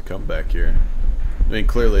supposed to come back here. I mean,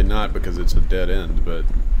 clearly not, because it's a dead end, but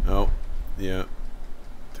oh, yeah,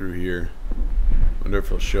 through here. Wonder if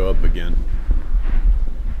he'll show up again.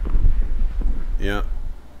 Yeah,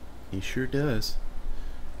 he sure does.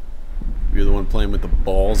 You're the one playing with the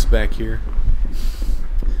balls back here?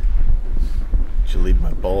 Should leave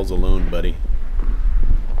my balls alone, buddy.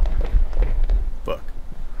 Fuck.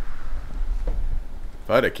 If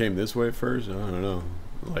I'd have came this way first, I don't know.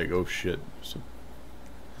 Like, oh shit. So,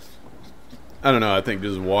 I don't know, I think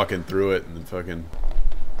just walking through it and then fucking...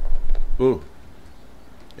 Ooh.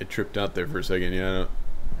 It tripped out there for a second. Yeah, I don't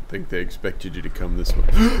think they expected you to come this way.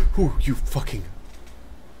 Ooh, you fucking...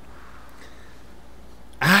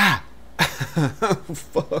 Ah!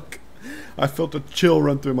 Fuck. I felt a chill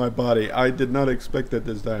run through my body. I did not expect that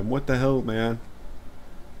this time. What the hell, man?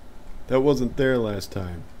 That wasn't there last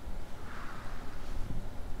time.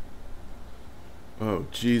 Oh,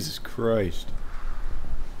 Jesus Christ.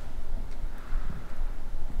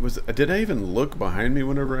 Did I even look behind me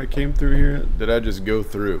whenever I came through here? Did I just go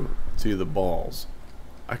through to the balls?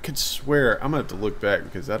 I could swear. I'm gonna have to look back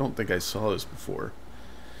because I don't think I saw this before.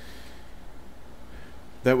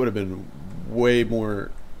 That would have been way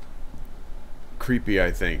more creepy,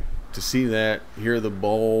 I think. To see that, hear the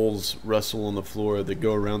balls rustle on the floor, they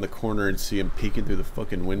go around the corner and see him peeking through the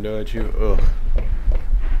fucking window at you. Ugh.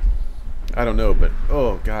 I don't know, but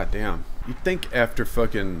oh goddamn. You'd think after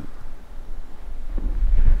fucking...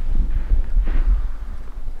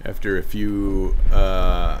 after a few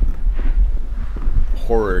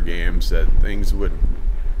horror games that things would...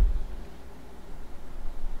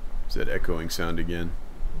 Is that echoing sound again?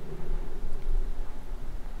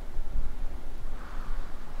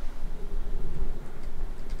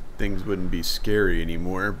 Things wouldn't be scary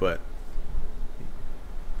anymore, but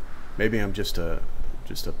maybe I'm just a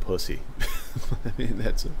pussy. I mean,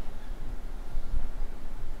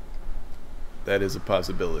 that is a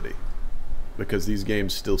possibility, because these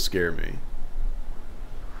games still scare me.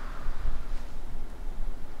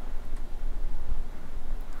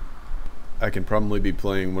 I can probably be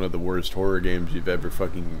playing one of the worst horror games you've ever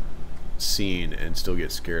fucking seen and still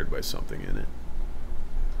get scared by something in it.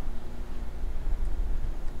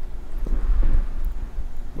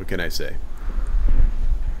 What can I say?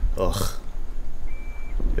 Ugh.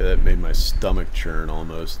 Yeah, that made my stomach churn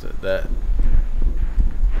almost. That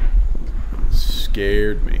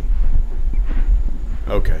scared me.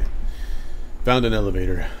 Okay. Found an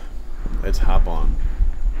elevator. Let's hop on.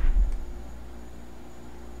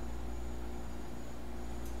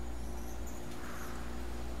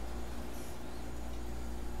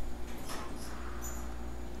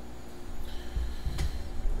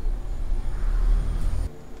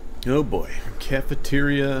 Oh boy,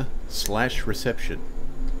 cafeteria / reception.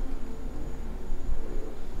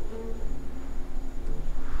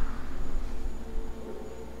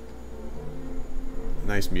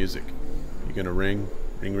 Nice music. You gonna ring?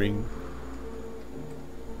 Ring ring?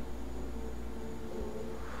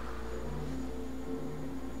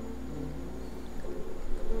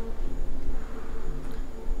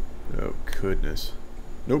 Oh goodness.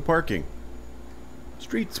 No parking.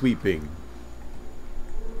 Street sweeping.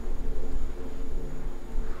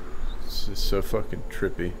 This is so fucking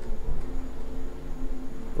trippy.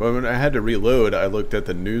 Well, when I had to reload, I looked at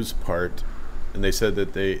the news part, and they said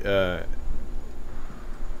that they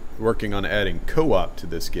working on adding co-op to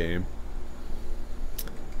this game,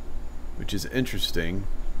 which is interesting.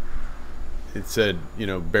 It said, you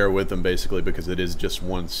know, bear with them basically because it is just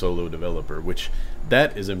one solo developer, which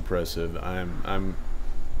that is impressive.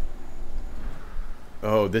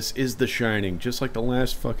 Oh, this is The Shining, just like the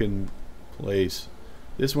last fucking place.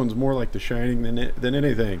 This one's more like The Shining than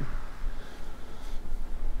anything.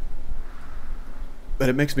 But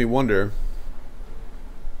it makes me wonder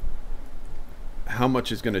how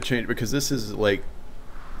much is going to change, because this is like,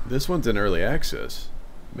 this one's in early access.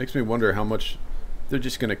 It makes me wonder how much they're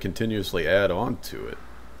just going to continuously add on to it.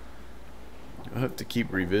 I'll have to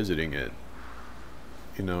keep revisiting it,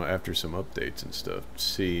 you know, after some updates and stuff.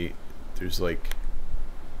 See if there's like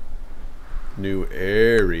new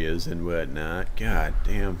areas and whatnot. God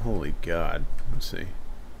damn, holy God. Let's see.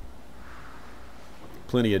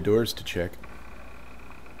 Plenty of doors to check.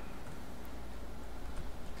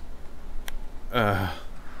 I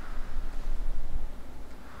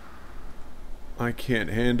can't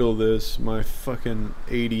handle this. My fucking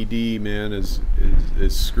ADD, man, is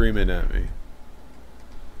screaming at me.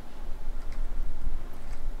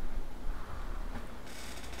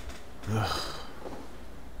 Ugh.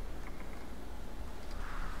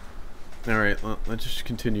 Alright, let's just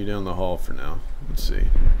continue down the hall for now. Let's see.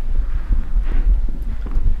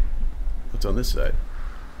 What's on this side?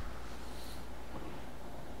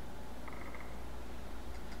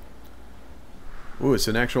 Ooh, it's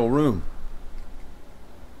an actual room.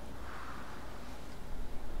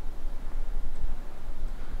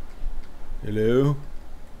 Hello?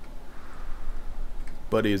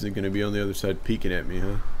 Buddy isn't going to be on the other side peeking at me,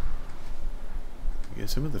 huh? Yeah,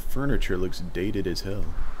 some of the furniture looks dated as hell.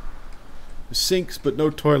 Sinks, but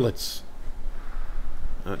no toilets.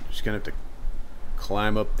 I'm just going to have to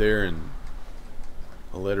climb up there and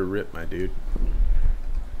I'll let her rip, my dude.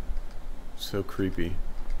 So creepy.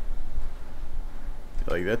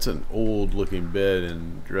 Like, that's an old looking bed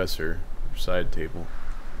and dresser or side table.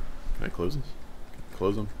 Can I close this? Can I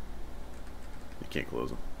close them? You can't close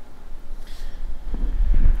them.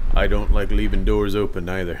 I don't like leaving doors open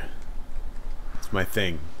either. It's my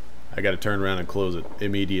thing. I gotta turn around and close it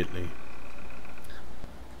immediately.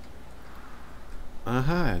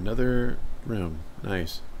 Aha, another room.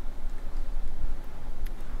 Nice.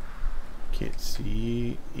 Can't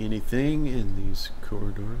see anything in these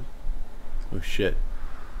corridors. Oh shit.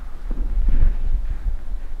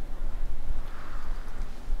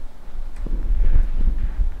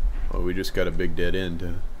 Oh, we just got a big dead end,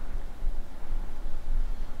 huh?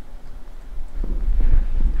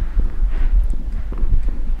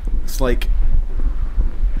 It's like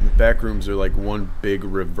the back rooms are like one big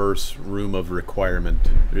reverse room of requirement.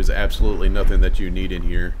 There's absolutely nothing that you need in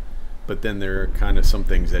here, but then there are kind of some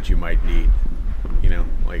things that you might need. You know,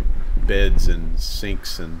 like beds and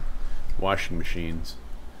sinks and washing machines.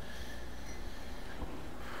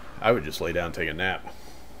 I would just lay down and take a nap.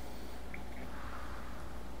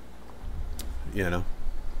 You know?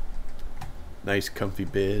 Nice comfy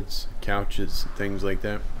beds, couches, things like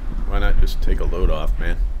that. Why not just take a load off,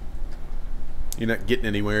 man? You're not getting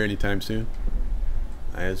anywhere anytime soon.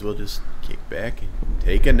 Might as well just kick back and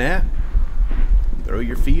take a nap. Throw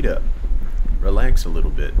your feet up. Relax a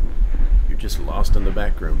little bit. You're just lost in the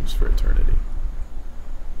back rooms for eternity.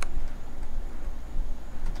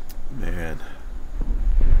 Man.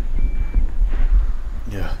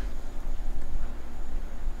 Yeah.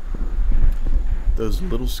 Those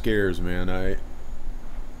little scares, man.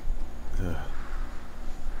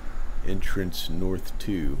 Entrance North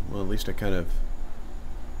 2. Well, at least I kind of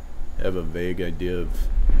have a vague idea of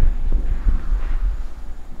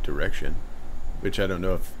direction. Which I don't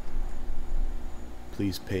know if...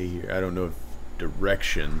 Please pay here. I don't know if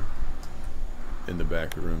direction in the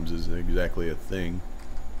back rooms is exactly a thing.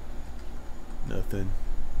 Nothing.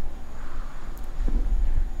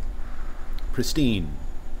 Pristine.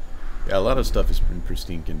 Yeah, a lot of stuff is in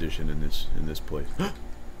pristine condition in this place.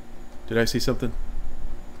 Did I see something?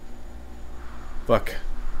 Fuck.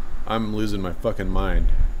 I'm losing my fucking mind.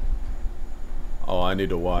 Oh, I need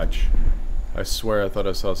to watch. I swear I thought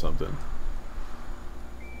I saw something.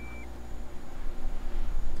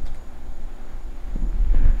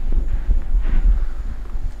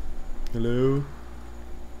 Hello?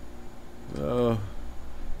 Oh,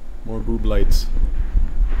 more boob lights.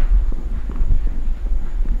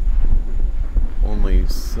 Only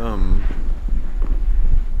some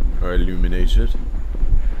are illuminated,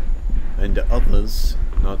 and others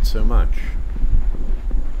not so much.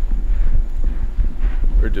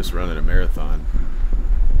 We're just running a marathon.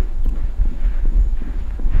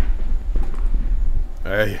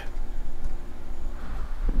 I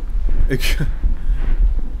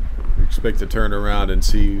expect to turn around and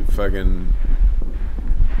see fucking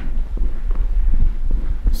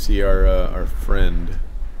our friend.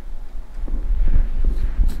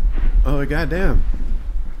 Oh goddamn!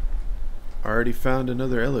 I already found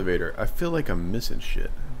another elevator. I feel like I'm missing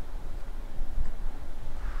shit.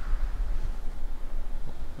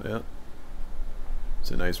 Yeah,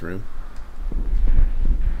 it's a nice room.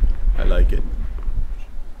 I like it.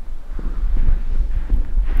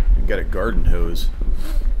 You got a garden hose.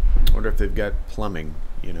 I wonder if they've got plumbing,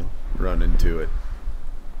 you know, run into it.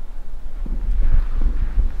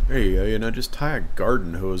 There you go, you know, just tie a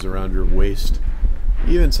garden hose around your waist.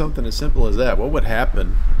 Even something as simple as that. What would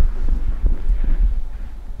happen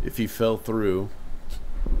if you fell through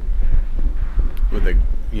with a,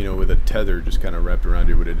 you know, with a tether just kind of wrapped around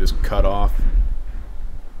you? Would it just cut off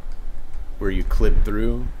where you clip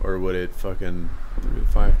through, or would it fucking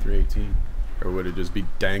 318, or would it just be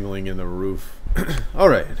dangling in the roof? All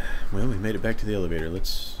right. Well, we made it back to the elevator.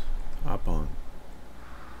 Let's hop on.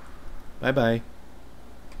 Bye bye.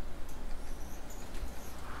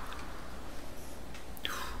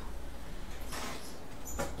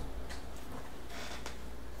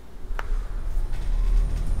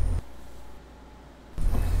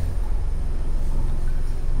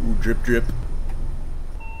 Ooh, drip drip.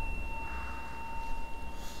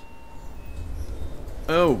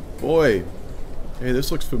 Oh boy. Hey,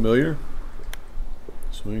 this looks familiar.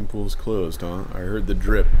 Swimming pool's closed, huh? I heard the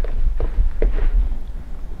drip.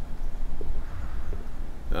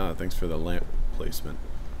 Ah, thanks for the lamp placement.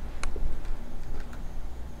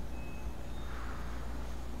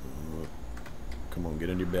 Come on, get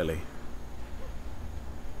on your belly.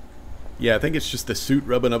 Yeah, I think it's just the suit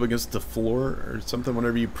rubbing up against the floor or something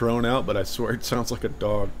whenever you prone out, but I swear it sounds like a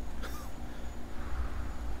dog.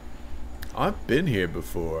 I've been here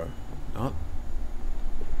before.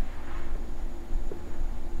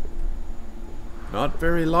 Not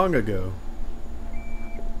very long ago.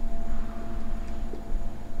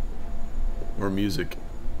 More music.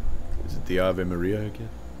 Is it the Ave Maria again?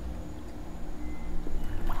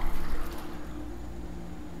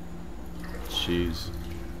 Jeez.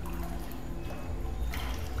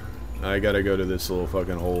 I gotta go to this little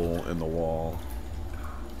fucking hole in the wall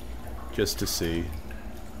just to see.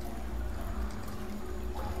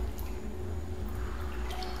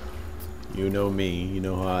 You know me, you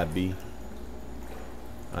know how I be.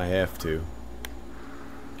 I have to.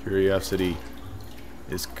 Curiosity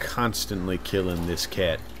is constantly killing this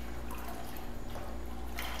cat.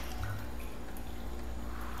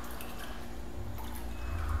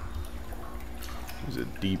 There's a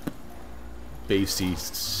deep, bassy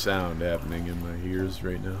sound happening in my ears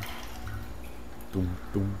right now. Doom,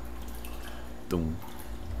 doom, doom.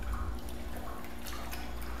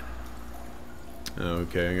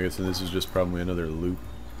 Okay, I guess this is just probably another loop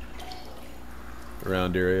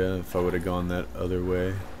around area if I would have gone that other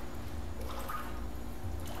way.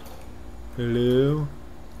 Hello?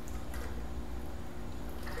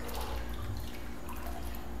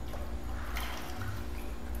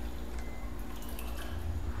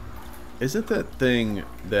 Isn't that thing,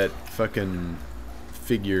 that fucking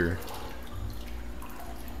figure,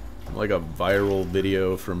 like a viral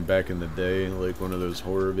video from back in the day? Like one of those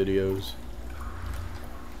horror videos?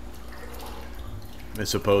 It's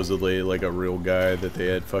supposedly like a real guy that they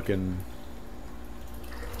had fucking...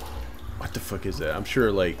 What the fuck is that? I'm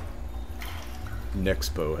sure like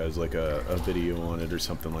Nexpo has like a video on it or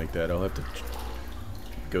something like that. I'll have to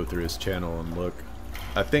go through his channel and look.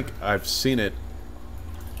 I think I've seen it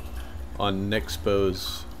on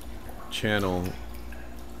Nexpo's channel,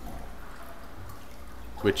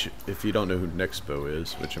 which, if you don't know who Nexpo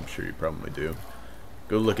is, which I'm sure you probably do,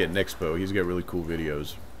 go look at Nexpo. He's got really cool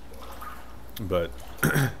videos. But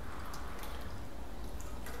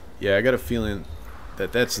yeah, I got a feeling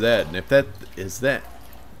that that's that, and if that is that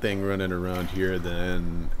thing running around here,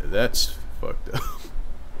 then that's fucked up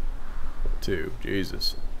too.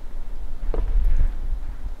 Jesus.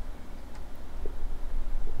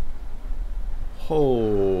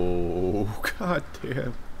 Oh, god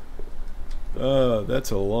damn. That's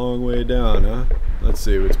a long way down, huh? Let's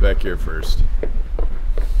see what's back here first.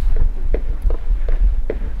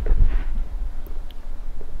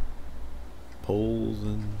 Poles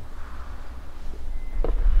and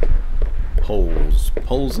holes.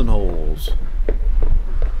 Poles and holes.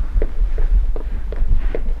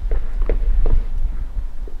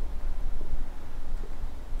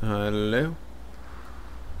 Hello?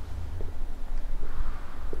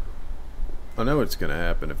 I know what's gonna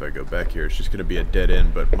happen if I go back here. It's just gonna be a dead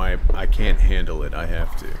end, but I can't handle it. I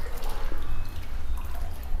have to.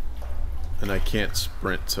 And I can't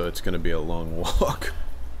sprint, so it's gonna be a long walk.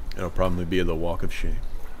 It'll probably be the walk of shame.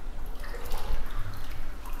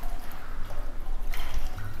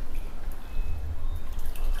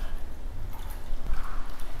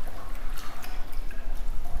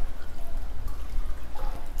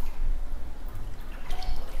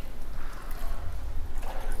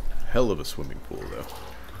 Hell of a swimming pool, though.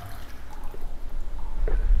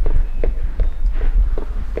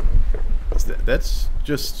 That's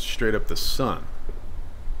just straight up the sun.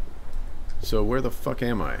 So where the fuck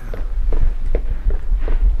am I?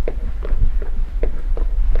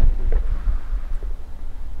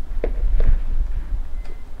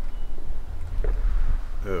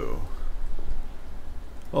 Oh.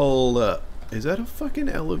 Hold up. Is that a fucking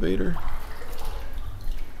elevator?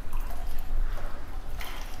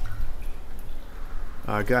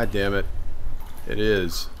 Ah, god damn it. It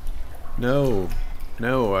is. No.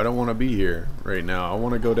 No, I don't want to be here right now. I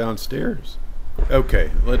want to go downstairs.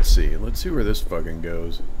 Okay, let's see. Let's see where this fucking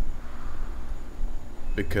goes.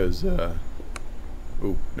 Because, oh,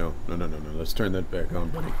 no. Let's turn that back on,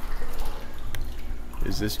 buddy.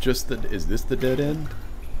 Is this just the... Is this the dead end?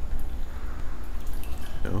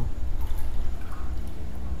 No?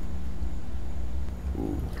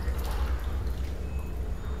 Ooh.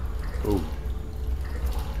 Ooh.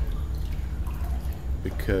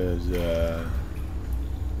 Because,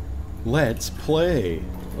 let's play.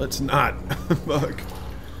 Let's not. Fuck.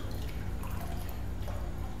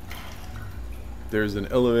 There's an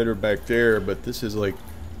elevator back there, but this is like...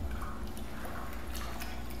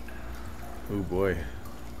 Oh boy.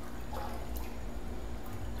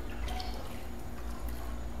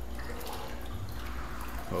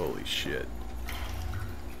 Holy shit.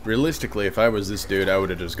 Realistically, if I was this dude, I would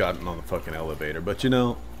have just gotten on the fucking elevator. But you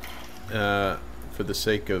know, for the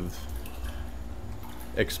sake of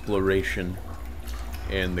exploration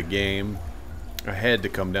and the game, I had to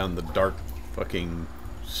come down the dark fucking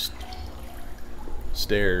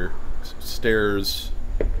stairs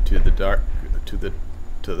to the dark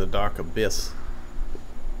to the dark abyss.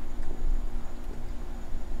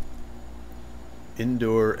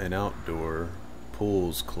 Indoor and outdoor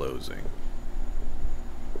pools closing.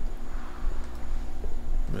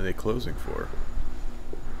 What are they closing for?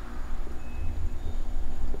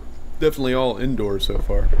 Definitely all indoor so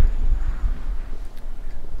far.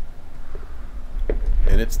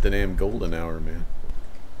 And it's the damn golden hour, man.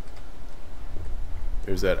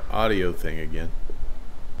 There's that audio thing again.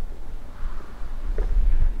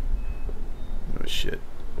 Oh shit.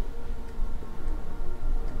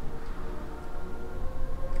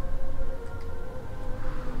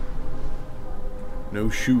 No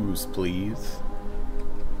shoes, please.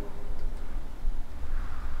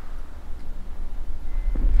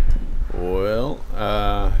 Well,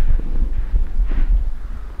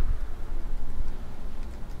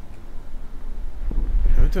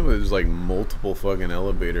 every time there's like multiple fucking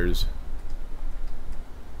elevators,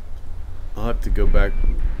 I'll have to go back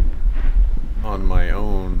on my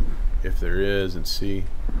own if there is and see.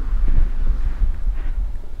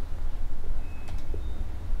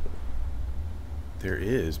 There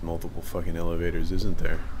is multiple fucking elevators, isn't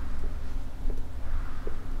there?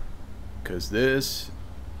 Because this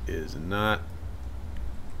is not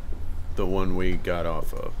the one we got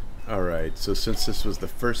off of. Alright, so since this was the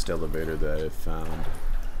first elevator that I found,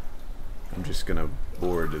 I'm just gonna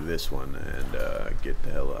board this one and get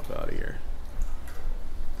the hell up out of here.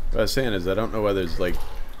 What I was saying is I don't know whether it's like,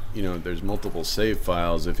 you know, there's multiple save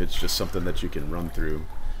files, if it's just something that you can run through.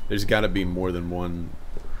 There's got to be more than one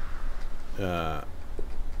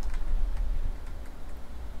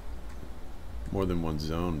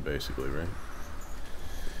zone, basically, right?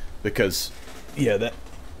 Because, yeah,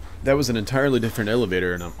 that was an entirely different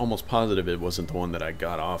elevator, and I'm almost positive it wasn't the one that I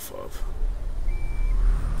got off of.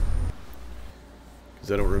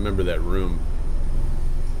 Because I don't remember that room.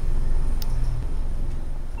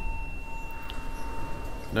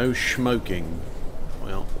 No smoking.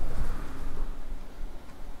 Well,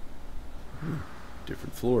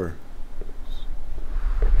 different floor.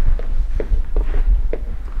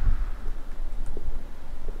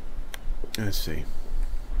 Let's see.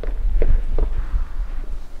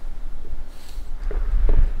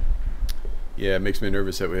 Yeah, it makes me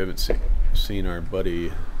nervous that we haven't seen our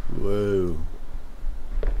buddy. Whoa.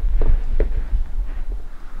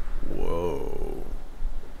 Whoa.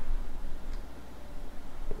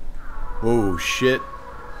 Oh shit.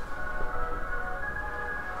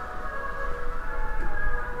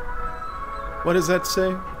 What does that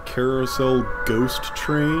say? Carousel Ghost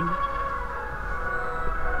Train?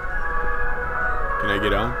 Can I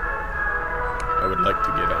get on? I would like to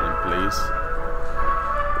get on, please.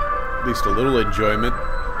 At least a little enjoyment.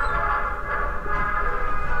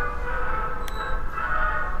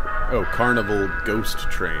 Oh, Carnival Ghost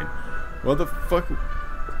Train. What the fuck?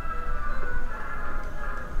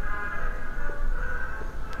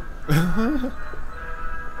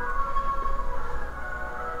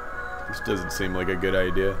 This doesn't seem like a good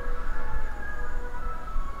idea.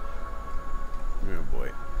 Oh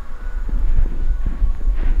boy.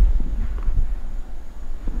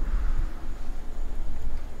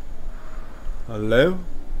 Hello?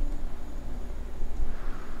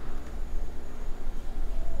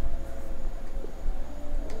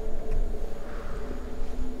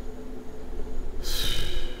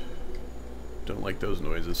 Don't like those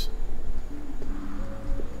noises.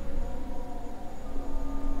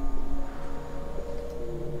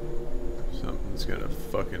 Something's gonna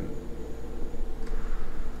fucking...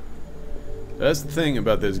 That's the thing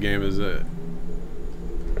about this game, is that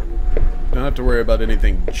you don't have to worry about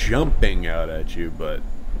anything jumping out at you, but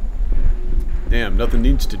damn, nothing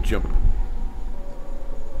needs to jump. I'm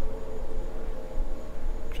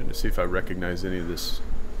trying to see if I recognize any of this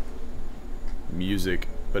music,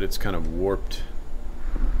 but it's kind of warped.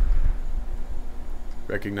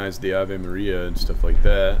 Recognize the Ave Maria and stuff like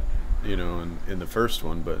that, you know, in the first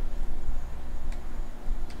one, but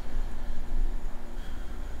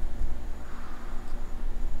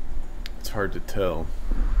it's hard to tell.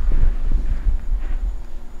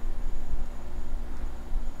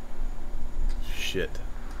 Shit.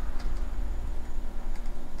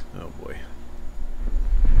 Oh boy.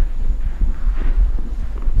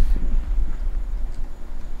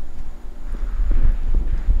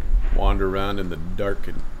 Wander around in the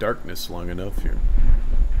darkness long enough here,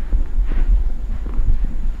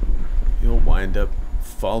 you'll wind up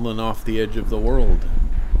falling off the edge of the world.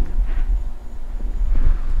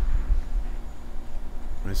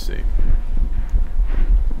 Let's see.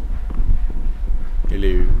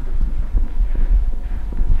 Hello.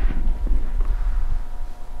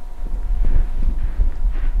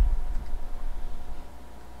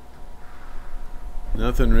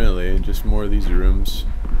 Nothing really, just more of these rooms.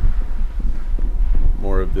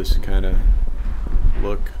 More of this kind of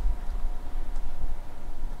look.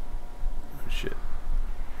 Oh shit.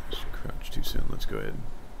 Just crouch too soon. Let's go ahead.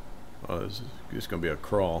 Oh, this is just gonna be a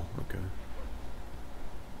crawl. Okay.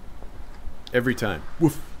 Every time.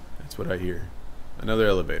 Woof. That's what I hear. Another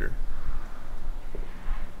elevator.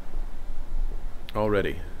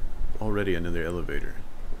 Already another elevator.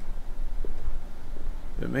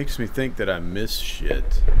 It makes me think that I miss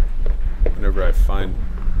shit whenever I find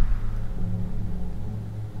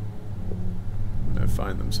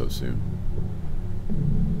them so soon.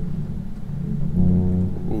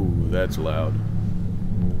 Ooh, that's loud.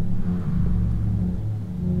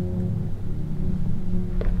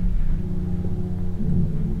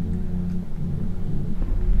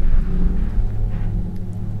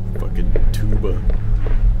 Fucking tuba.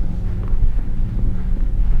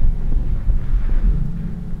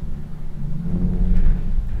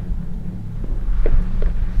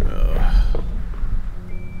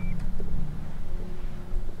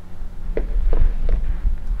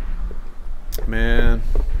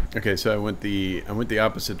 Okay, so I went the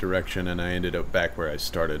opposite direction and I ended up back where I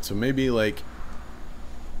started. So maybe like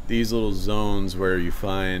these little zones where you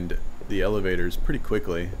find the elevators pretty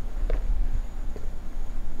quickly.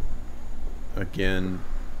 Again,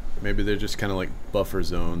 maybe they're just kind of like buffer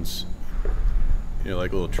zones. You know,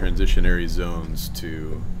 like little transitionary zones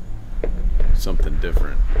to something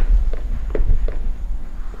different.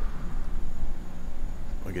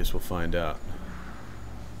 I guess we'll find out.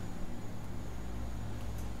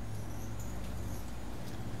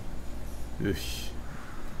 Ugh.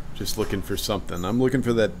 Just looking for something. I'm looking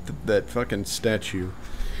for that fucking statue.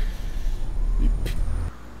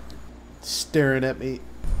 Staring at me.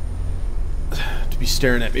 To be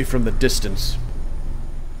staring at me from the distance.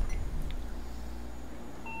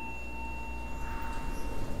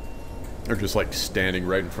 Or just like standing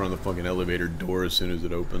right in front of the fucking elevator door as soon as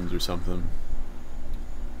it opens or something.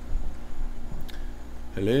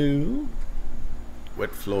 Hello?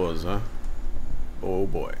 Wet floors, huh? Oh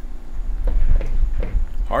boy.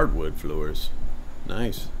 Hardwood floors.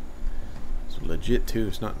 Nice. It's legit too.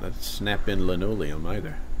 It's not that snap-in linoleum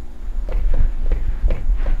either.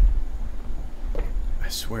 I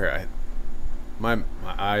swear, my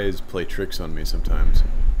eyes play tricks on me sometimes.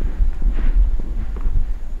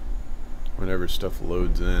 Whenever stuff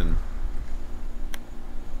loads in,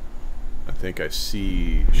 I think I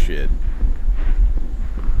see shit.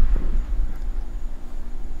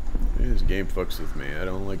 This game fucks with me. I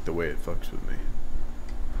don't like the way it fucks with me.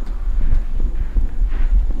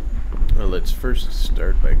 Well, let's first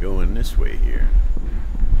start by going this way here.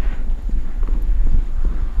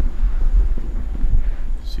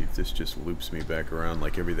 See if this just loops me back around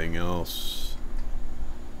like everything else.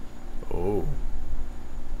 Oh.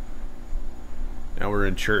 Now we're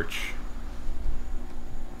in church.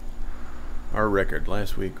 Our record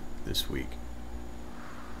last week, this week.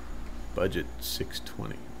 Budget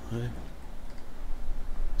 620. What?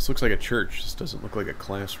 This looks like a church. This doesn't look like a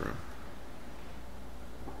classroom.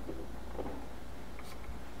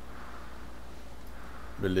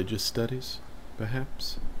 Religious studies,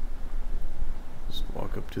 perhaps? Just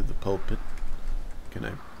walk up to the pulpit. Can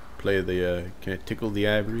I play the, can I tickle the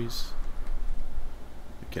ivories?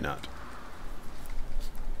 I cannot.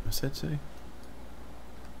 What's that say?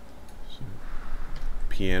 Some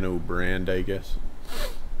piano brand, I guess.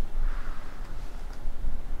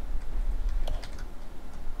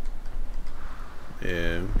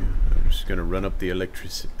 Yeah, I'm just gonna run up the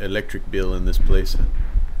electric bill in this place.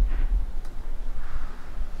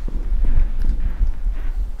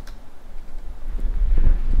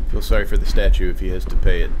 Feel sorry for the statue if he has to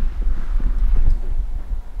pay it.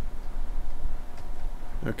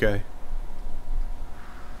 Okay.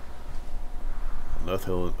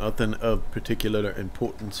 Nothing of particular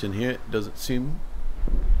importance in here, it doesn't seem.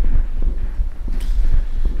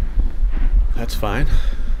 That's fine.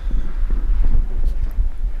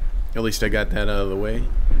 At least I got that out of the way.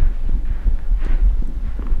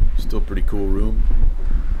 Still pretty cool room.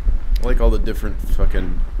 I like all the different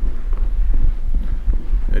fucking...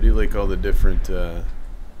 I do like all the different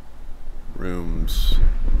rooms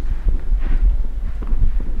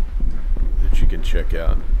that you can check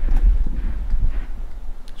out.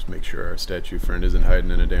 Just make sure our statue friend isn't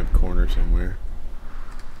hiding in a damn corner somewhere.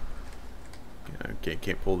 Okay,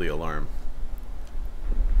 can't pull the alarm.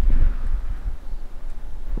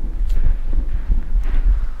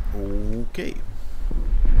 Okay.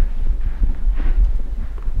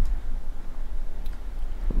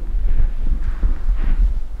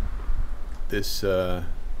 This yeah,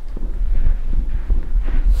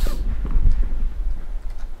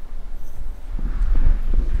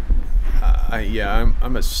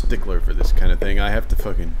 I'm a stickler for this kind of thing. I have to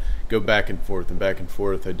fucking go back and forth and back and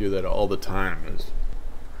forth. I do that all the time. I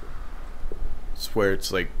swear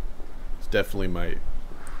it's like, it's definitely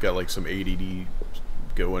got like some ADD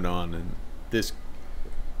going on, and this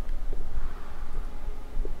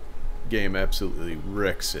game absolutely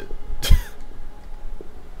wrecks it.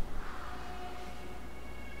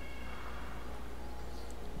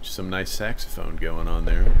 Some nice saxophone going on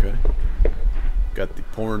there. Okay, got the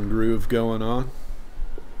porn groove going on.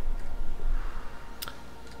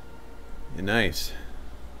 Yeah, nice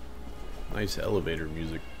elevator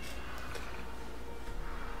music,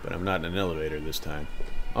 but I'm not in an elevator this time.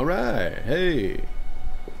 All right, hey,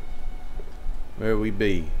 where we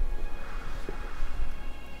be?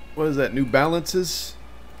 What is that? New Balances?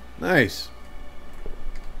 Nice.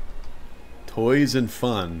 Toys and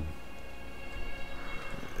fun.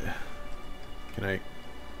 Can I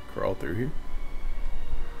crawl through here?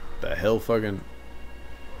 The hell fucking...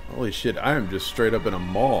 Holy shit, I am just straight up in a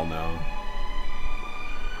mall now.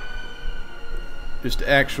 Just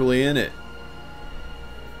actually in it.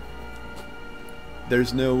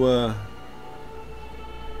 There's no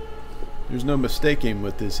mistaking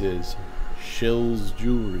what this is. Shill's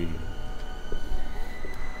Jewelry.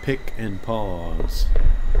 Pick and Pause.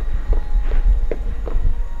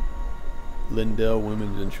 Lindell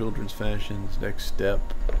Women's and Children's Fashions. Next Step.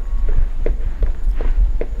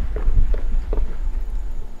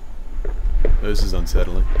 This is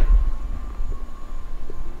unsettling,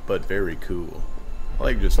 but very cool. I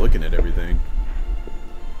like just looking at everything.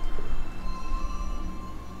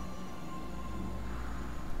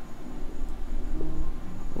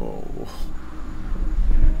 Oh.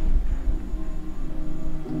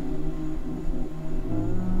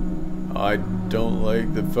 I don't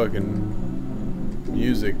like the fucking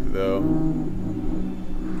music though.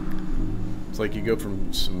 It's like you go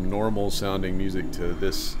from some normal sounding music to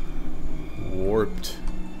this warped,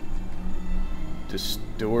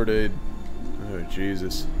 distorted. Oh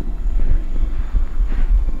Jesus.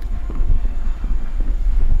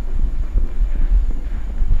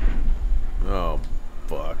 Oh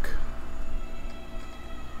fuck.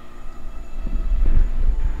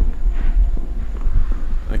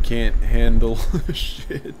 I can't handle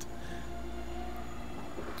shit.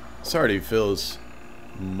 This already feels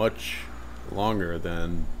much longer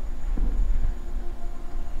than...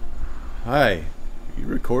 Hi, are you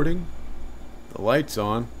recording? The light's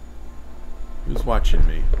on. Who's watching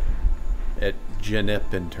me? At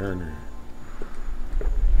Janep and Turner.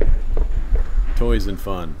 Toys and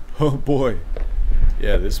fun. Oh boy.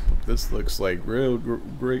 Yeah, this looks like real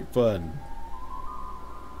great fun.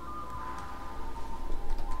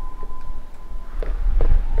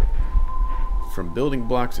 From building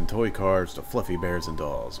blocks and toy cars to fluffy bears and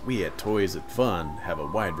dolls, we at Toys and Fun have a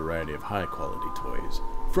wide variety of high-quality toys.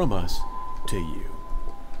 From us to you.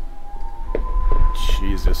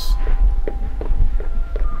 Jesus.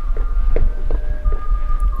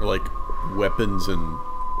 Or like weapons and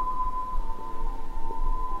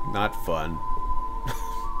not fun.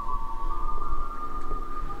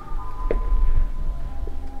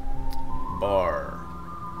 Bar.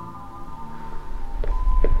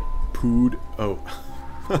 Food. Oh.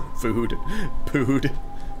 Food. Food.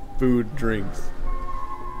 Food drinks.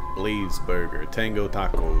 Blaze Burger. Tango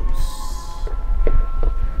Tacos.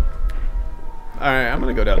 Alright, I'm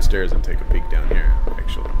gonna go downstairs and take a peek down here,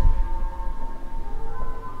 actually.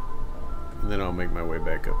 And then I'll make my way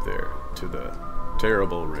back up there to the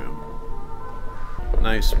terrible room.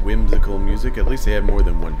 Nice whimsical music. At least they have more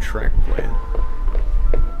than one track playing.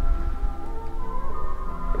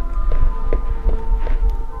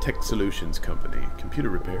 Tech Solutions Company. Computer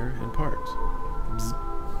repair and parts. Psst.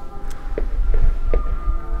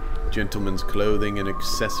 Gentlemen's clothing and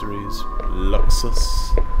accessories. Luxus.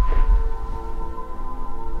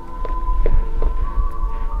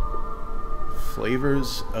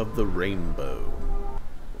 Flavors of the Rainbow.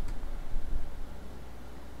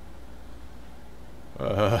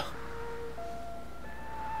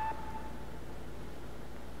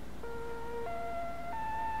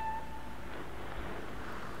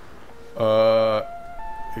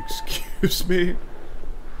 Excuse me?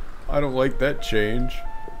 I don't like that change.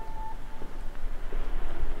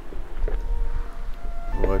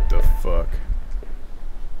 What the fuck?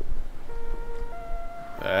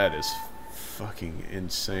 That is fucking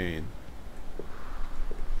insane.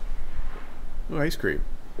 Oh, ice cream.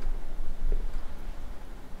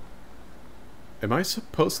 Am I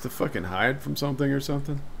supposed to fucking hide from something or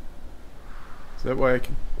something? Is that why I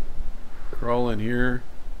can crawl in here?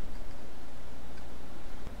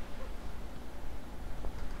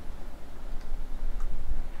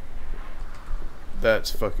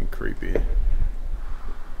 That's fucking creepy.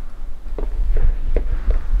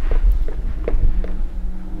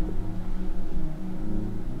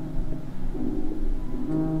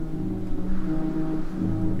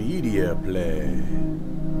 Media play.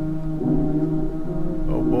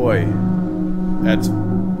 Oh boy. That's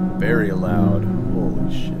very loud.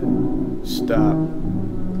 Holy shit. Stop.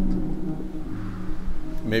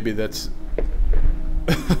 Maybe that's...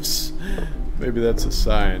 Maybe that's a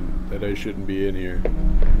sign that I shouldn't be in here.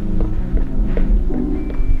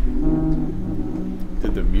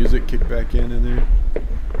 Did the music kick back in there?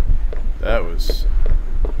 That was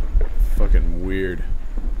fucking weird.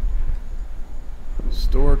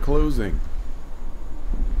 Store closing.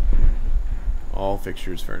 All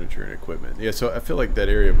fixtures, furniture, and equipment. Yeah, so I feel like that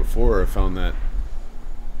area before I found that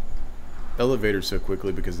elevator so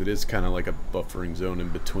quickly because it is kind of like a buffering zone in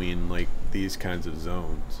between like these kinds of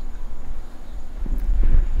zones.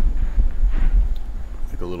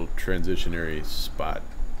 Like a little transitionary spot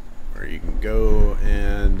where you can go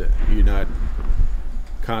and you're not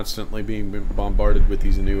constantly being bombarded with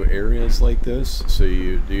these new areas like this, so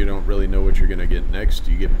you don't really know what you're gonna get next.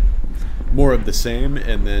 You get more of the same,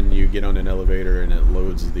 and then you get on an elevator and it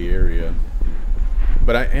loads the area.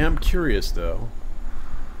 But I am curious though,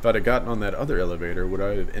 if I'd have gotten on that other elevator, would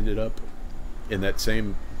I have ended up in that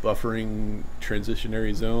same buffering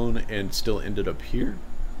transitionary zone and still ended up here?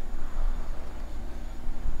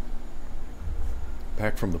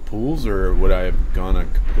 Back from the pools, or would I have gone a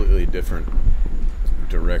completely different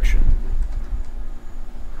direction?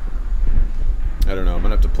 I don't know. I'm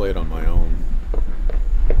gonna have to play it on my own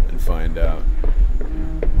and find out.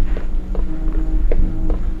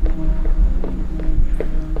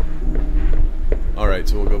 Alright,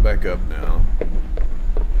 so we'll go back up now.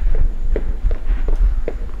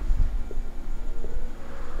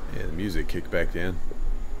 Yeah, the music kicked back in.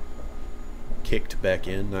 Kicked back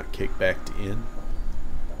in, not kicked back in.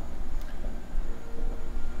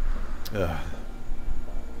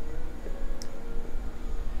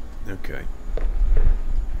 Okay.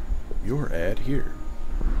 Your ad here.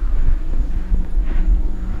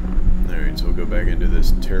 Alright, so we'll go back into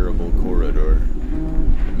this terrible corridor.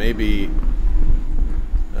 Maybe,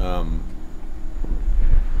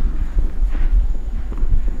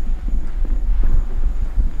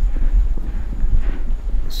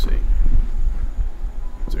 let's see.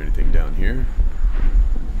 Is there anything down here?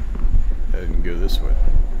 I didn't go this way.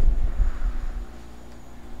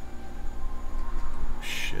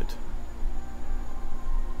 Shit.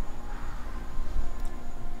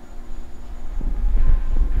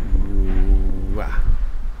 Ooh, ah.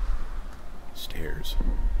 Stairs.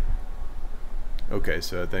 Okay,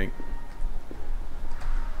 so I think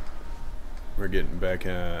we're getting back.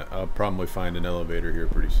 I'll probably find an elevator here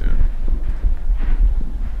pretty soon.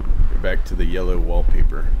 We're back to the yellow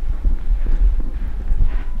wallpaper.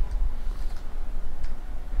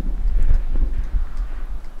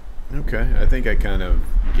 Okay, I think I kind of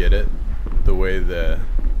get it, the way the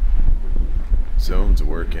zones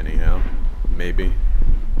work anyhow, maybe.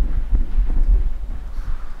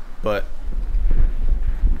 But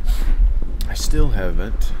I still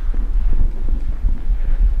haven't.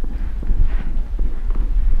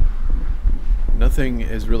 Nothing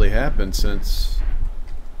has really happened since...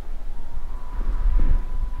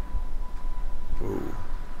 Ooh.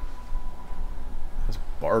 That's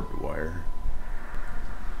barbed wire.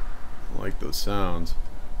 I like those sounds.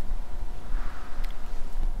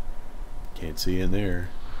 Can't see in there.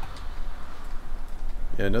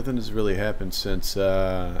 Yeah, nothing has really happened since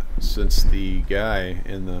the guy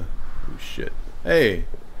in the... Oh shit. Hey!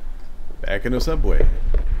 Back in the subway.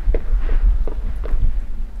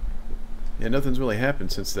 Yeah, nothing's really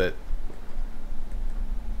happened since that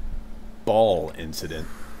ball incident.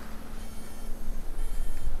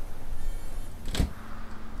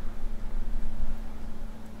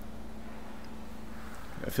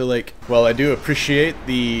 I feel like, while I do appreciate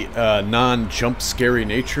the non-jump scary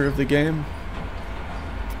nature of the game,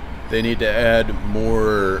 they need to add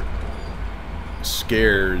more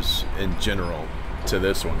scares in general to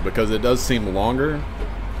this one, because it does seem longer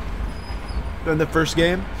than the first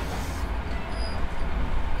game.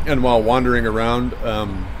 And while wandering around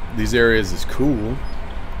these areas is cool,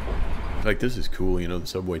 like this is cool, you know, the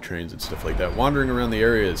subway trains and stuff like that. Wandering around the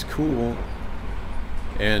area is cool,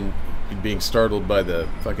 and being startled by the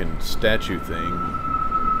fucking statue thing,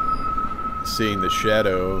 seeing the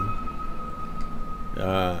shadow,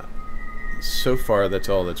 so far that's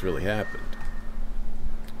all that's really happened.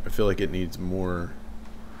 I feel like it needs more,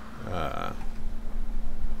 yeah,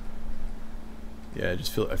 I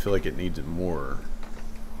feel like it needs more.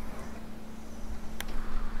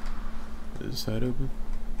 Is this side open?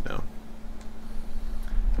 No.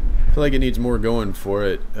 I feel like it needs more going for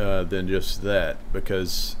it than just that,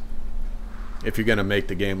 because if you're gonna make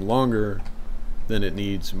the game longer, then it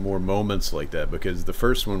needs more moments like that, because the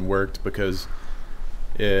first one worked because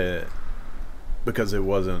it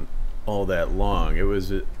wasn't all that long.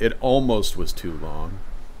 It almost was too long,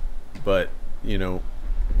 but you know,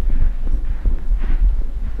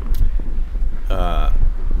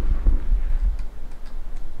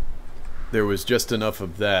 there was just enough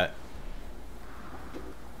of that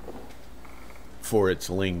for its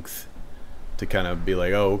length to kind of be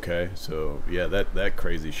like, oh, okay, so yeah, that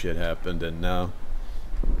crazy shit happened, and now,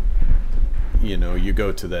 you know, you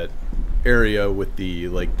go to that area with the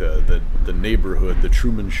like the neighborhood, the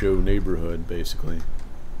Truman Show neighborhood, basically,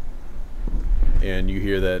 and you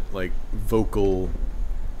hear that like vocal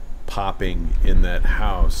popping in that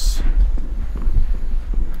house,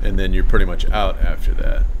 and then you're pretty much out after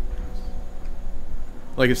that.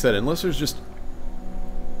 Like I said, unless there's just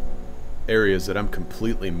areas that I'm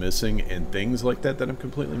completely missing and things like that I'm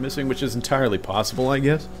completely missing, which is entirely possible, I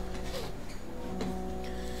guess.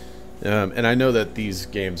 And I know that these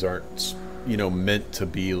games aren't, you know, meant to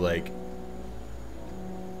be like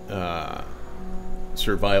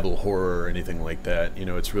survival horror or anything like that. You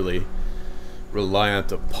know, it's really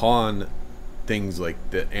reliant upon things like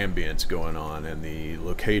the ambience going on and the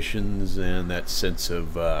locations and that sense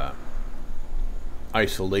of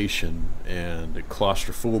isolation and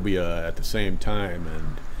claustrophobia at the same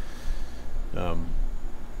time, and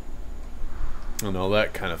all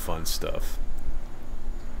that kind of fun stuff.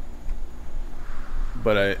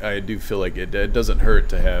 But I do feel like it doesn't hurt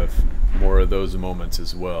to have more of those moments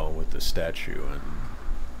as well, with the statue and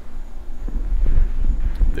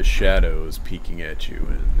the shadows peeking at you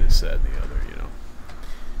and this, that, and the other, you know.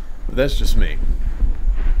 But that's just me.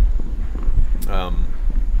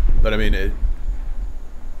 But I mean, it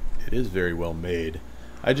is very well made.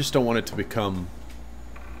 I just don't want it to become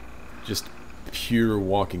just pure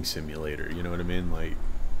walking simulator, you know what I mean? Like,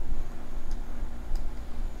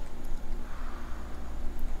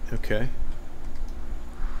 okay.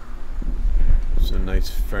 Some nice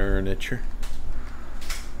furniture.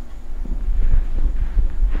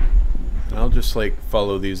 And I'll just like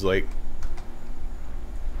follow these like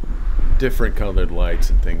different colored lights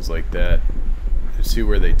and things like that and see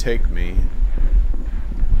where they take me.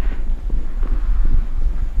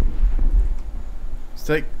 It's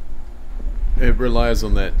like it relies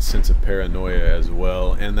on that sense of paranoia as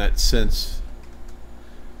well, and that sense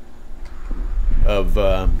of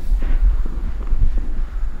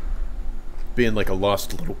being like a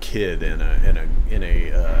lost little kid in a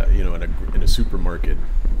supermarket.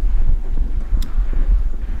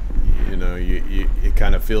 You know, it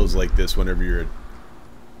kind of feels like this whenever you're.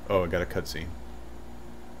 Oh, I got a cutscene.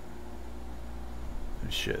 Oh,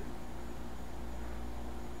 shit.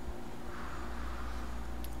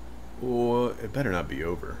 Oh, it better not be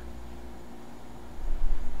over.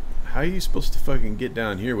 How are you supposed to fucking get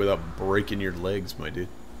down here without breaking your legs, my dude?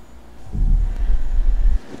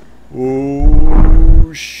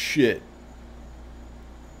 Oh, shit.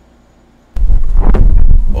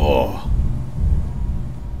 Oh.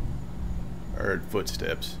 I heard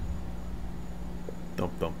footsteps.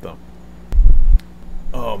 Thump, thump, thump.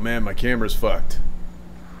 Oh, man, my camera's fucked.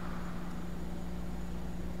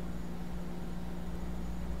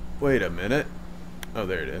 Wait a minute. Oh,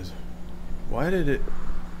 there it is. Why did it...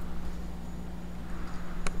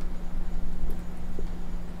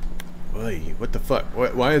 Wait, what the fuck?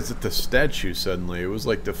 Why is it the statue suddenly? It was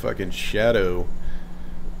like the fucking shadow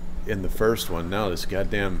in the first one. Now this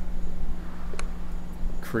goddamn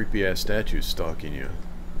creepy ass statue stalking you.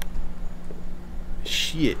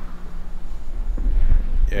 Shit.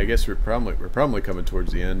 Yeah, I guess we're probably coming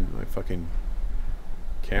towards the end. My fucking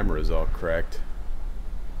camera is all cracked.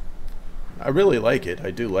 I really like it.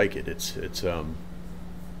 I do like it. It's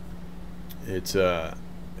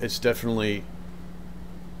definitely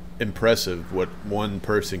impressive what one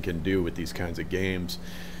person can do with these kinds of games.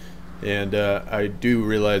 And I do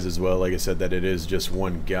realize as well, like I said, that it is just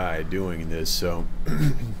one guy doing this, so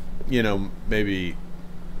you know, maybe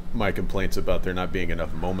my complaints about there not being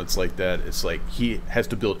enough moments like that, it's like he has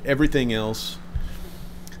to build everything else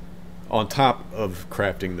on top of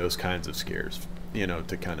crafting those kinds of scares, you know,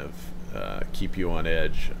 to kind of keep you on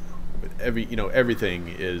edge. But everything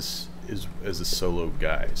is as a solo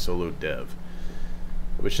guy, solo dev,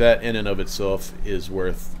 which that in and of itself is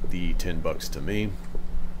worth the $10 to me.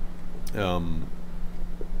 And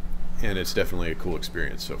it's definitely a cool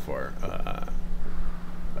experience so far.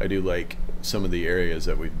 I do like some of the areas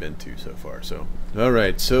that we've been to so far. So, all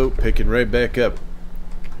right, so picking right back up,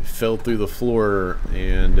 fell through the floor,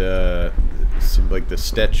 and it seemed like the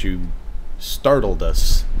statue startled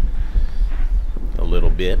us a little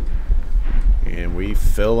bit, and we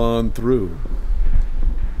fell on through.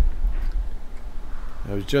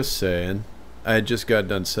 I was just saying, I had just got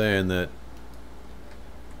done saying that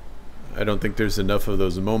I don't think there's enough of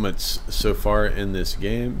those moments so far in this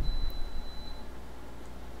game,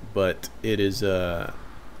 but it is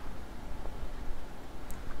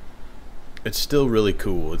it's still really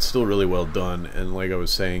cool. It's still really well done, and like I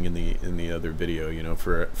was saying in the other video, you know,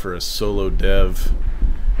 for a solo dev,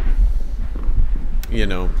 you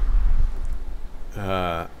know,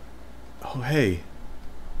 oh hey,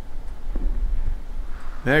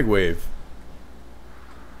 Magwave.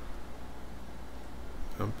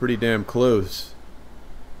 I'm pretty damn close.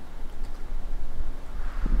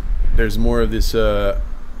 There's more of this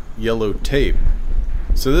yellow tape.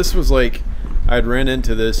 So this was like, I'd ran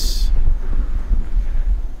into this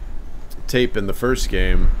tape in the first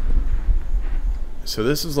game. So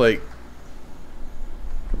this is like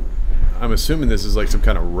I'm assuming this is like some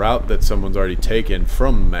kind of route that someone's already taken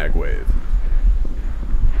from Magwave.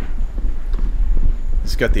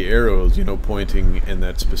 It's got the arrows, you know, pointing in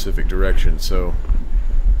that specific direction, so...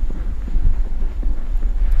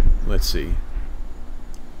 Let's see.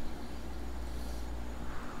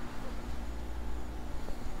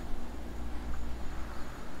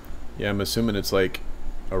 Yeah, I'm assuming it's like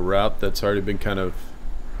a route that's already been kind of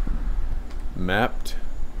mapped.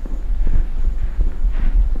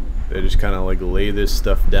 They just kind of like lay this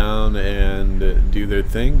stuff down and do their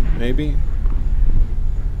thing, maybe?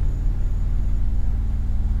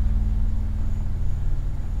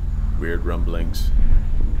 Weird rumblings.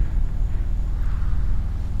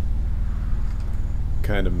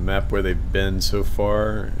 Kind of map where they've been so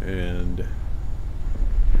far and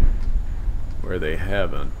where they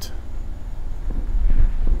haven't.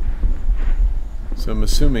 So I'm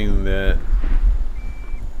assuming that,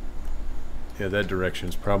 yeah, that direction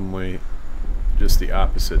is probably just the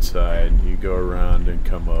opposite side. You go around and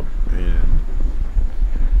come up and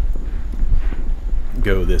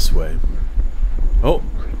go this way. Oh!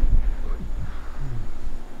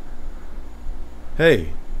 Hey!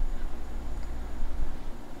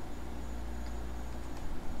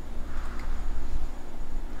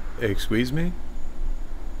 Excuse me?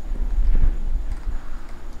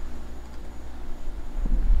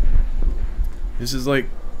 This is like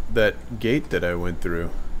that gate that I went through.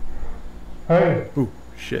 Hey, Ooh,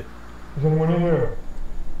 shit. is anyone in here?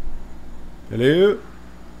 Hello?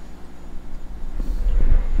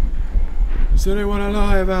 Is anyone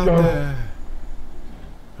alive out No. there?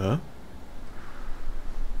 Huh?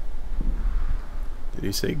 Did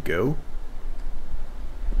he say go?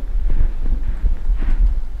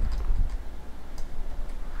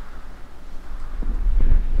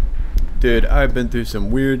 Dude, I've been through some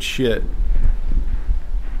weird shit.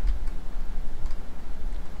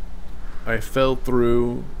 I fell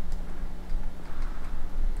through.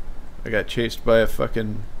 I got chased by a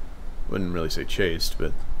fucking... Wouldn't really say chased,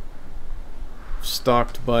 but...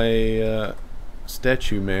 stalked by a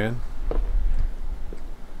statue man.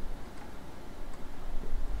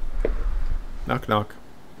 Knock knock.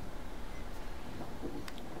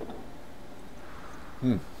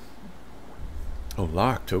 Oh,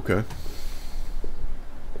 locked, okay.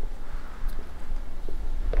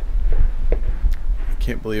 I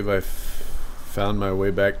can't believe I found my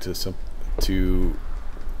way back to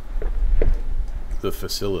the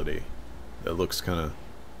facility. That looks kind of...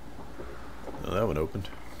 Oh, that one opened.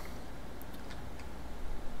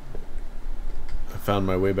 I found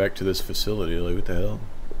my way back to this facility. Like, what the hell?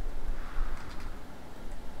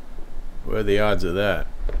 What are the odds of that?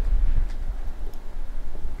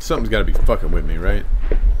 Something's got to be fucking with me, right?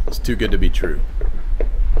 It's too good to be true.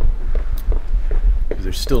 'Cause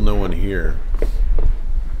there's still no one here.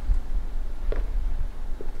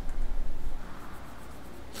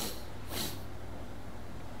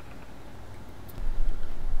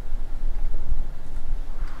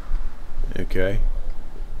 Okay.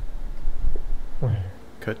 Wait.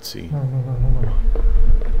 Cutscene. No.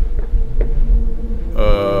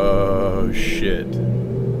 Oh shit.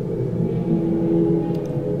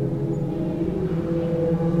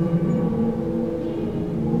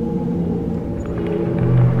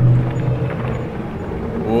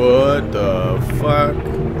 What the fuck?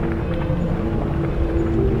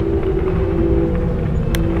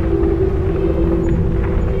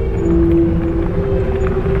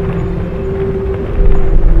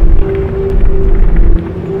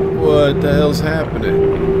 What the hell's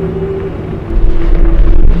happening?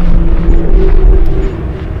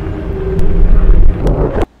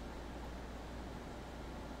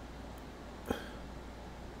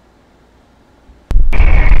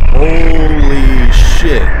 Holy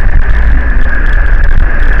shit.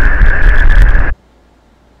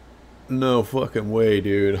 No fucking way,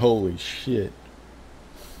 dude. Holy shit.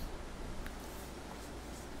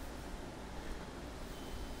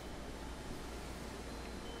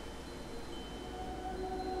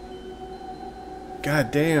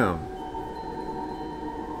 God damn.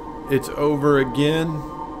 It's over again.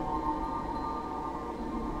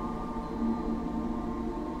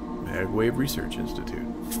 Magwave Research Institute.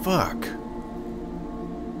 Fuck.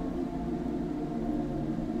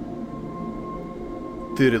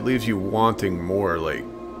 Dude, it leaves you wanting more, like...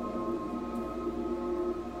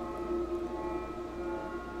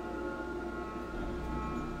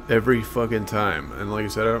 every fucking time. And like I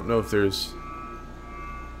said, I don't know if there's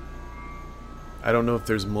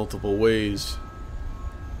multiple ways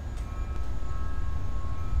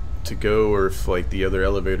to go, or if like the other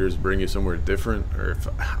elevators bring you somewhere different, or if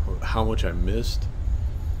how much I missed.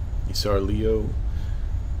 You saw Leo.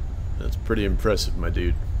 That's pretty impressive, my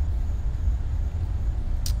dude.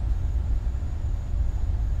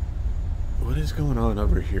 What is going on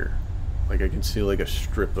over here? Like I can see like a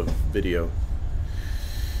strip of video.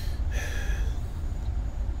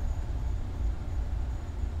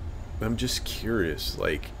 I'm just curious,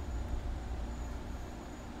 like,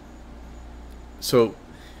 so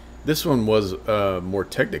this one was more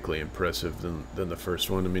technically impressive than the first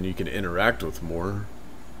one. I mean, you can interact with more,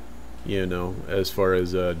 you know, as far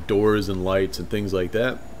as doors and lights and things like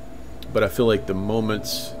that. But I feel like the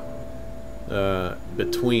moments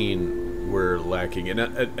between were lacking, and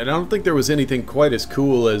I don't think there was anything quite as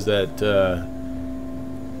cool as that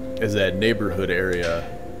neighborhood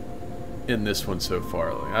area in this one so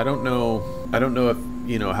far. Like, I don't know if,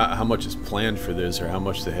 you know, how much is planned for this, or how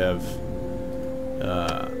much they have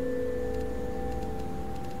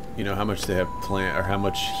you know, how much they have planned, or how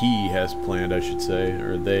much he has planned, I should say,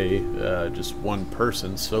 or they, just one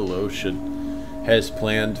person solo has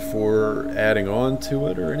planned for adding on to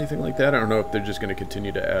it or anything like that. I don't know if they're just going to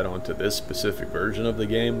continue to add on to this specific version of the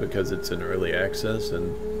game because it's in early access,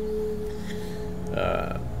 and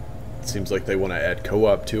it seems like they want to add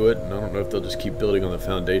co-op to it, and I don't know if they'll just keep building on the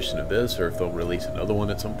foundation of this or if they'll release another one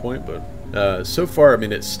at some point. But so far, I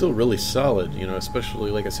mean, it's still really solid, you know,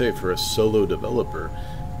 especially, like I say, for a solo developer.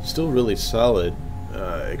 Still really solid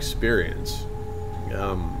experience.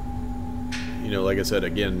 You know, like I said,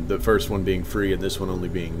 again, the first one being free and this one only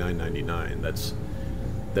being $9.99.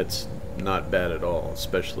 That's not bad at all,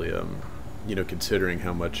 especially you know, considering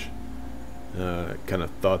how much kind of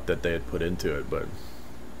thought that they had put into it. But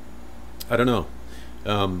I don't know.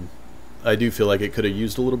 I do feel like it could have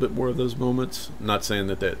used a little bit more of those moments. I'm not saying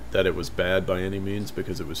that it was bad by any means,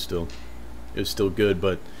 because it was still good,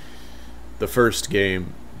 but the first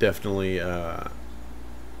game definitely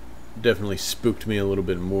spooked me a little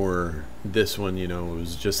bit more. This one, you know, it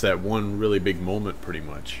was just that one really big moment, pretty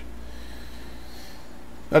much.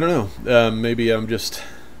 I don't know. Maybe I'm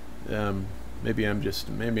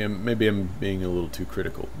being a little too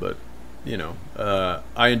critical, but you know,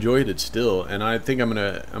 I enjoyed it still, and I think I'm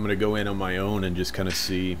gonna go in on my own and just kind of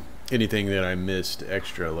see anything that I missed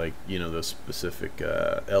extra, like, you know, those specific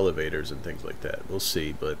elevators and things like that. We'll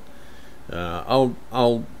see, but I'll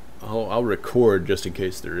record just in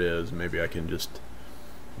case there is. Maybe I can just,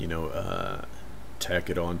 you know, tack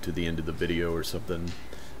it on to the end of the video or something,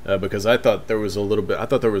 because I thought there was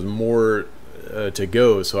more to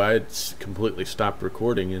go, so I had completely stopped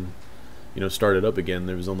recording and, you know, started up again.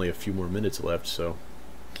 There was only a few more minutes left, so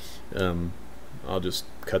I'll just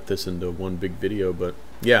cut this into one big video. But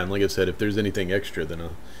yeah, and like I said, if there's anything extra,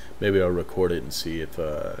 then maybe I'll record it and see if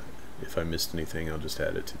I missed anything. I'll just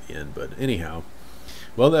add it to the end. But anyhow,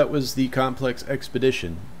 well, that was the Complex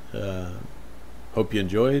Expedition. Hope you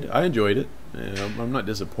enjoyed. I enjoyed it. I'm not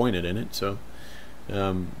disappointed in it, so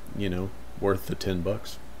you know, worth the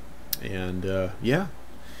 $10. And yeah,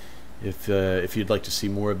 if you'd like to see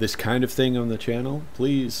more of this kind of thing on the channel,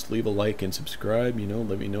 please leave a like and subscribe. You know,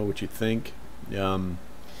 let me know what you think.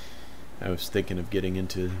 I was thinking of getting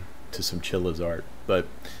into some Chilla's art, but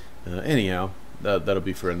anyhow, that'll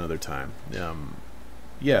be for another time.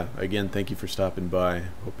 Yeah, again, thank you for stopping by.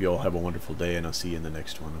 Hope you all have a wonderful day, and I'll see you in the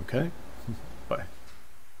next one, okay? Bye.